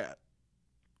cash grab.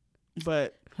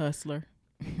 But. Hustler.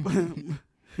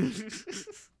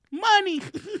 Money.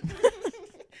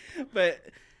 But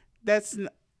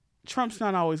Trump's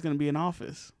not always going to be in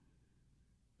office.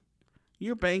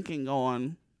 You're banking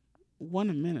on one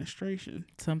administration.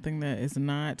 Something that is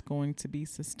not going to be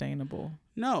sustainable.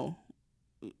 No.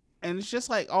 And it's just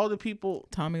like all the people.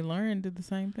 Tommy Lauren did the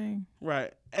same thing.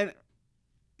 Right. And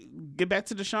get back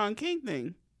to the Sean King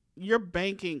thing. You're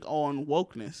banking on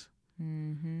wokeness.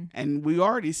 Mm-hmm. And we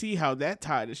already see how that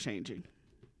tide is changing.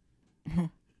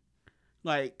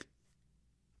 Like,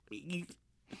 you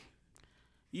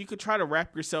could try to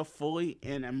wrap yourself fully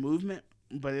in a movement,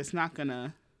 but it's not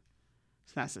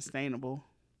sustainable.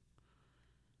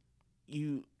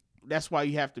 That's why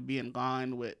you have to be in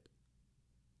line with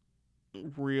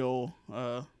real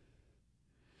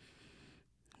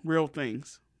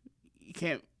things. You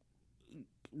can't,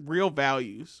 real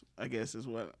values, I guess, is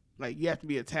what, like, you have to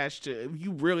be attached to. If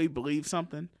you really believe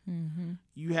something,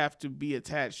 you have to be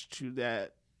attached to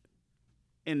that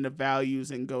in the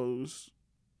values and goes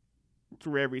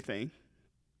through everything.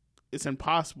 It's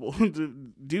impossible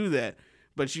to do that,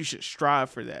 but you should strive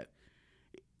for that.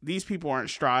 These people aren't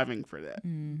striving for that.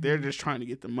 They're just trying to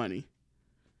get the money,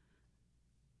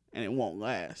 and it won't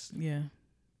last. Yeah.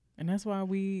 And that's why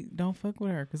we don't fuck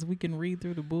with her, because we can read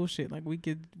through the bullshit. Like, we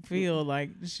could feel like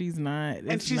she's not.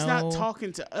 And she's not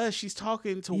talking to us. She's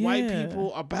talking to white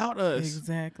people about us.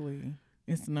 Exactly.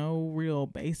 It's no real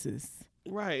basis.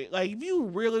 Right. Like, if you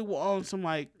really were on some,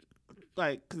 like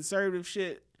conservative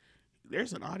shit,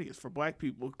 there's an audience for black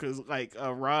people. Because, like,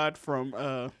 Rod from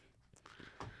the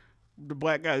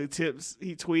black guy who tips,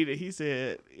 he tweeted, he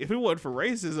said, if it wasn't for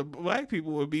racism, black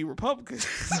people would be Republicans.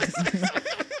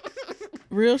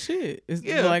 Real shit. It's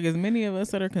like as many of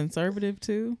us that are conservative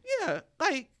too. Yeah,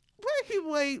 like black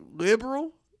people ain't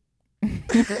liberal.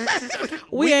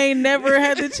 we ain't never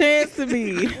had the chance to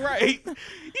be. Right.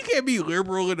 You can't be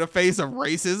liberal in the face of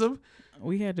racism.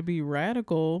 We had to be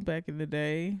radical back in the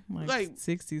day, like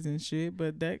 60s and shit,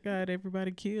 but that got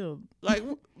everybody killed. Like,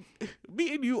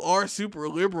 me and you are super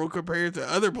liberal compared to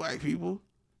other black people,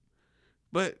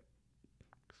 but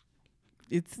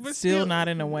it's still not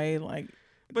in a way like.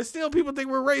 But still, people think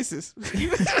we're racist.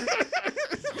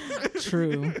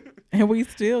 True. And we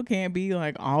still can't be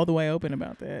like all the way open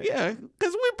about that. Yeah,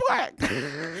 because we're black.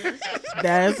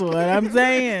 That's what I'm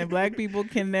saying. Black people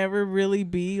can never really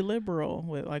be liberal.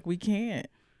 Like, we can't.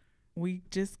 We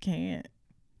just can't.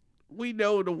 We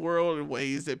know the world in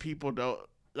ways that people don't.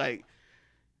 Like,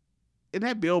 in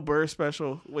that Bill Burr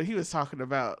special, when he was talking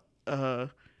about how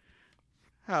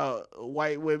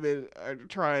white women are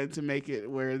trying to make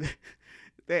it where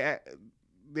they're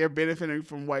benefiting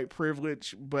from white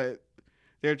privilege, but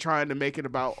they're trying to make it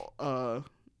about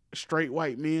straight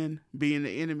white men being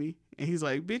the enemy. And he's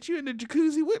like, bitch, you in the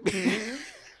jacuzzi with me.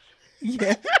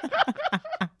 Yeah.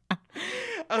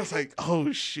 I was like,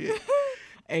 oh, shit.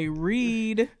 A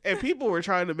read. And people were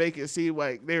trying to make it seem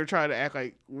like they were trying to act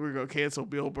like we're going to cancel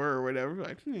Bill Burr or whatever.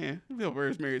 Like, yeah, Bill Burr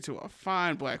is married to a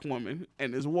fine black woman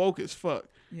and is woke as fuck.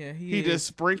 Yeah, he just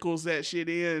sprinkles that shit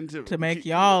in to make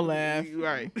y'all laugh.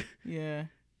 Right. Yeah.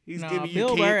 He's giving you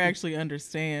Bill Burr actually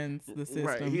understands the system.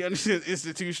 Right. He understands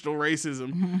institutional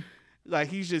racism. Like,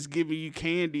 he's just giving you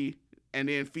candy and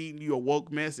then feeding you a woke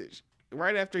message.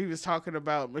 Right after he was talking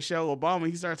about Michelle Obama,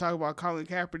 he started talking about Colin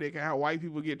Kaepernick and how white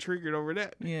people get triggered over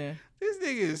that. Yeah. This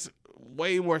nigga is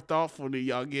way more thoughtful than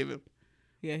y'all give him.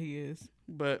 Yeah, he is.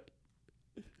 But,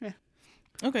 yeah.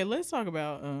 Okay, let's talk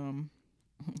about,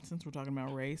 since we're talking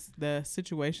about race, the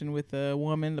situation with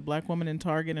the black woman in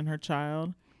Target and her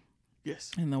child.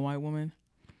 Yes. And the white woman.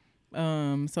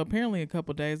 So apparently a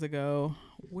couple days ago,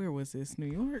 where was this? New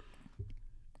York?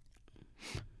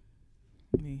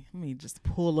 Let me just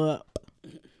pull up.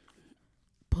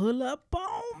 Pull up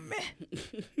on me.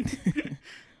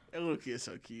 That little kid's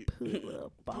so cute. Pull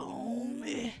up on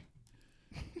me.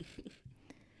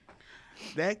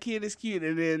 That kid is cute.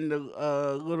 And then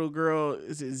the little girl,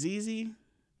 is it Zizi?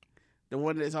 The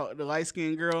one that's the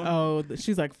light-skinned girl? Oh,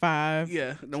 she's like 5.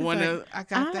 Yeah. She's one like, that I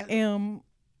got that. I am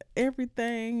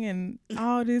everything and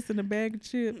all this in a bag of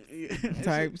chips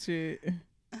type shit.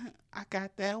 I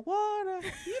got that water.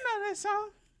 You know that song?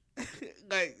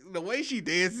 Like, the way she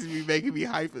dances be making me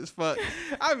hype as fuck.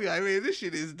 I be like, man, this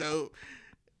shit is dope.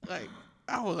 Like,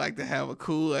 I would like to have a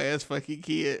cool ass fucking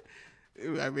kid.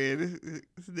 I mean,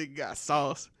 this nigga got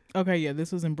sauce. Okay, yeah,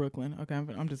 this was in Brooklyn. Okay,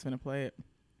 I'm just gonna play it.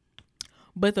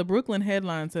 But the Brooklyn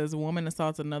headline says, woman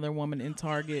assaults another woman in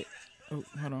Target. Oh,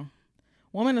 hold on.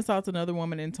 Woman assaults another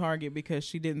woman in Target because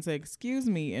she didn't say excuse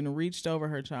me and reached over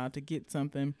her child to get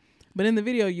something. But in the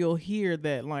video, you'll hear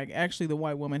that, like, actually the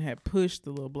white woman had pushed the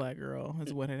little black girl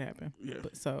is what had happened. Yeah.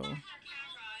 But so,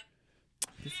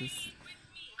 this is...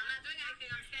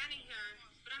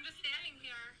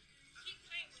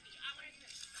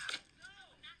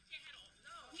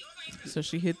 So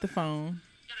she hit the phone.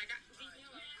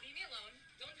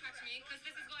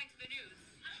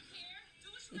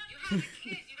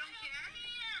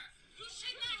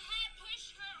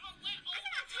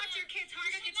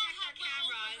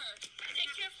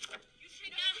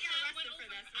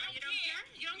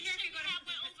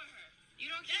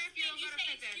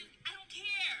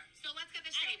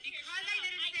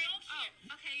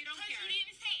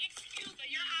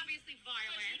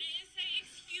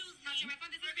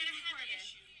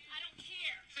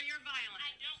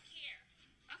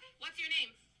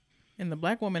 And the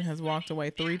black woman has walked away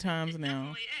 3 times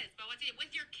now. It is, but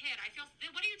with your kid, I feel.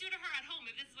 What do you do to her at home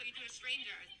if this is what you do to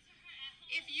strangers?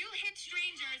 If you hit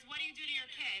strangers, what do you do to your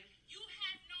kid? You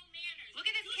have no manners. Look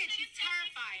at this kid. She's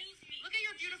terrified. Look at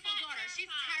your beautiful daughter. She's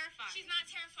terrified. She's not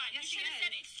terrified. Yes, she is.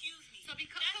 Said excuse me. So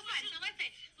let's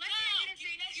say I didn't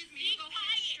say excuse me. You go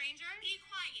hit a stranger. Be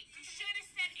quiet. You should have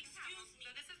said excuse me. So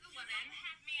this is the woman.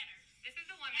 Have manners. This is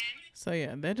the woman. So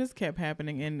yeah, that just kept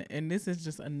happening, and this is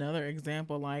just another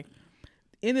example. Like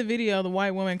in the video, the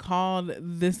white woman called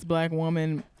this black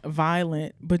woman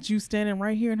violent, but you standing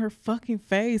right here in her fucking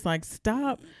face. Like,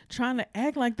 stop trying to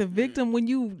act like the victim when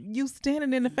you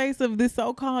standing in the face of this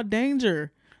so-called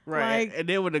danger. Right. Like, and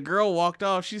then when the girl walked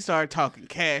off, she started talking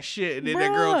cash shit, and then the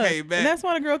girl came back. And that's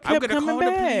why the girl kept coming call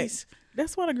back. The police.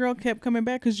 That's why the girl kept coming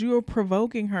back, because you were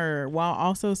provoking her while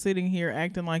also sitting here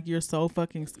acting like you're so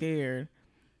fucking scared.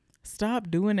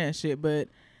 Stop doing that shit. But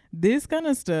this kind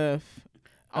of stuff.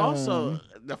 Also,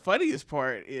 the funniest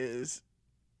part is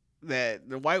that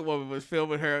the white woman was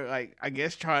filming her, like, I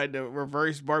guess trying to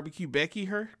reverse barbecue Becky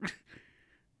her.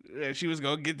 And she was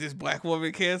going to get this black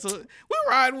woman canceled. We're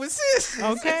riding with sis.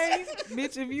 Okay.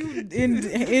 Bitch, if you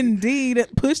indeed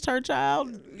pushed her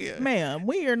child, ma'am,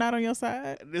 we are not on your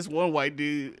side. This one white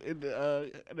dude in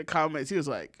the comments, he was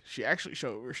like, she actually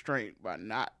showed restraint by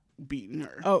not beating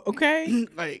her. Oh, okay.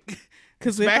 Like,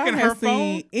 because if I had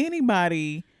seen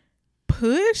anybody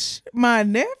push my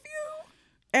nephew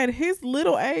at his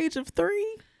little age of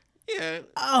 3, yeah.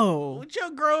 Oh. With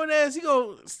your grown ass, you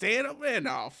gonna stand up there?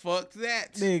 No, fuck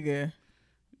that. Nigga.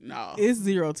 No. It's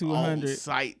 0 to 100. On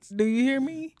sight. Do you hear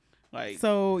me? Like,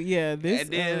 so yeah, this. And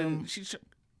then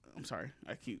I'm sorry,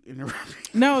 I keep interrupting.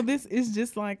 No, this is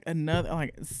just like another,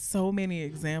 like so many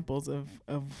examples of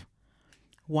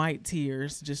white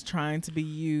tears just trying to be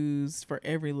used for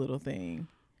every little thing.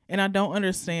 And I don't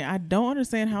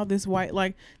understand how this white,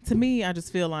 like, to me, I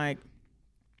just feel like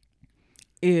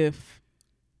if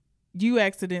you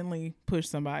accidentally push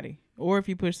somebody, or if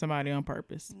you push somebody on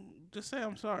purpose, just say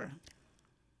I'm sorry.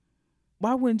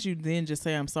 Why wouldn't you then just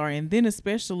say I'm sorry? And then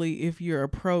especially if you're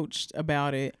approached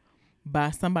about it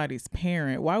by somebody's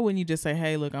parent, why wouldn't you just say,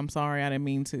 hey, look, I'm sorry, I didn't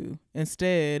mean to?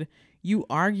 Instead, you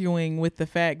arguing with the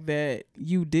fact that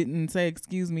you didn't say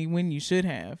excuse me when you should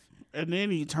have. And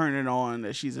then you turn it on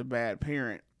that she's a bad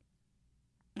parent.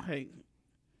 Hey,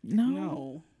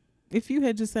 no. If you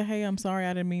had just said, hey, I'm sorry,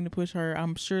 I didn't mean to push her,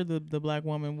 I'm sure the black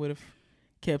woman would have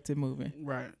kept it moving.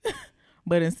 Right.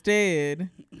 But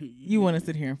instead, you want to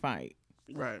sit here and fight.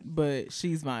 Right. But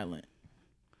she's violent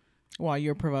while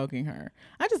you're provoking her.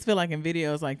 I just feel like in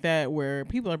videos like that where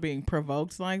people are being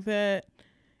provoked like that,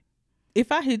 if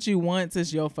I hit you once,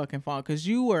 it's your fucking fault because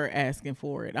you were asking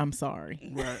for it. I'm sorry.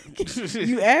 Right.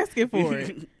 You asking for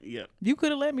it. Yeah. You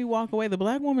could have let me walk away. The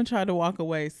black woman tried to walk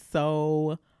away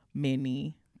so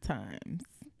many times.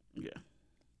 Yeah.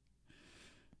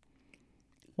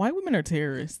 White women are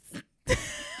terrorists.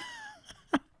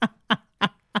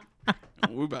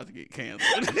 We're about to get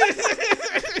canceled.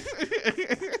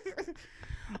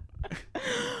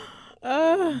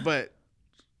 But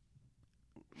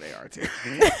they are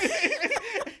terrorists.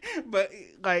 But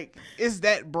like, it's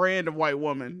that brand of white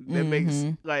woman that makes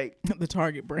like the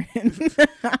Target brand.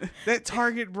 That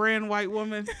Target brand white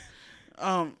woman.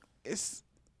 It's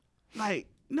like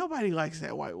nobody likes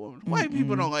that white woman. White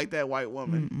people don't like that white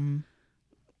woman.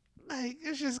 Like,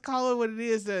 it's just call it what it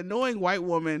is. The annoying white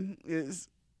woman is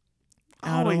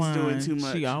always doing too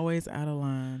much. She always out of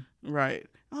line. Right.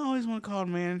 I always want to call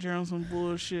the manager on some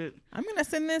bullshit. I'm gonna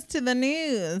send this to the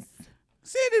news.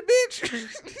 Send it,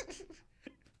 bitch.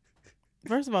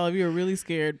 First of all, if you're really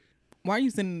scared, why are you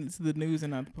sending it to the news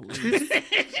and not the police?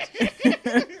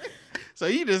 So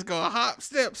you just go hop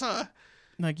steps, huh?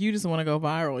 Like, you just want to go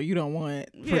viral. You don't want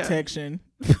protection.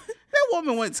 That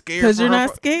woman wasn't scared. Because you're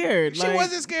not scared. She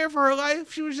wasn't scared for her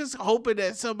life. She was just hoping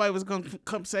that somebody was going to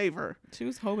come save her. She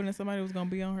was hoping that somebody was going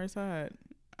to be on her side.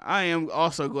 I am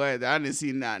also glad that I didn't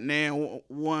see not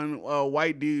one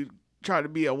white dude try to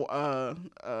be a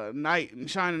knight in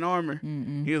shining armor.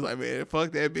 He was like, man,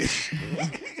 fuck that bitch.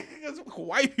 Because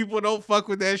white people don't fuck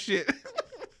with that shit.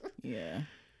 Yeah.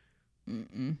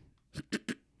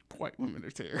 White women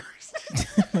are terrorists.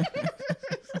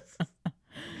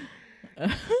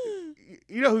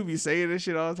 You know who be saying this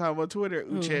shit all the time on Twitter?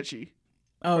 Uchechi.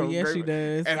 Oh, yes, she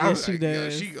does. And yes, she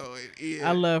does. She going in.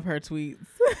 I love her tweets.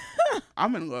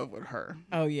 I'm in love with her.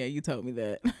 Oh, yeah, you told me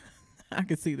that. I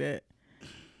could see that.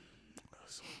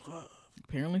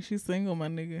 Apparently she's single, my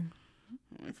nigga.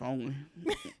 If only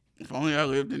I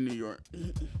lived in New York.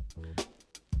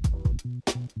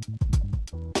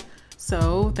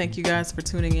 So, thank you guys for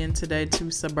tuning in today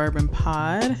to Suburban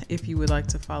Pod. If you would like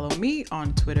to follow me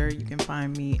on Twitter, you can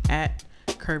find me at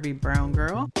Curvy Brown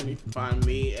Girl. You can find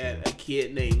me at a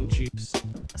kid named Juice.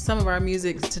 Some of our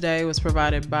music today was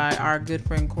provided by our good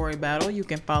friend Corey Battle. You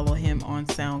can follow him on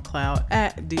SoundCloud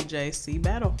at DJ C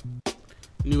Battle.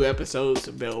 New episodes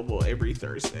available every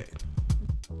Thursday.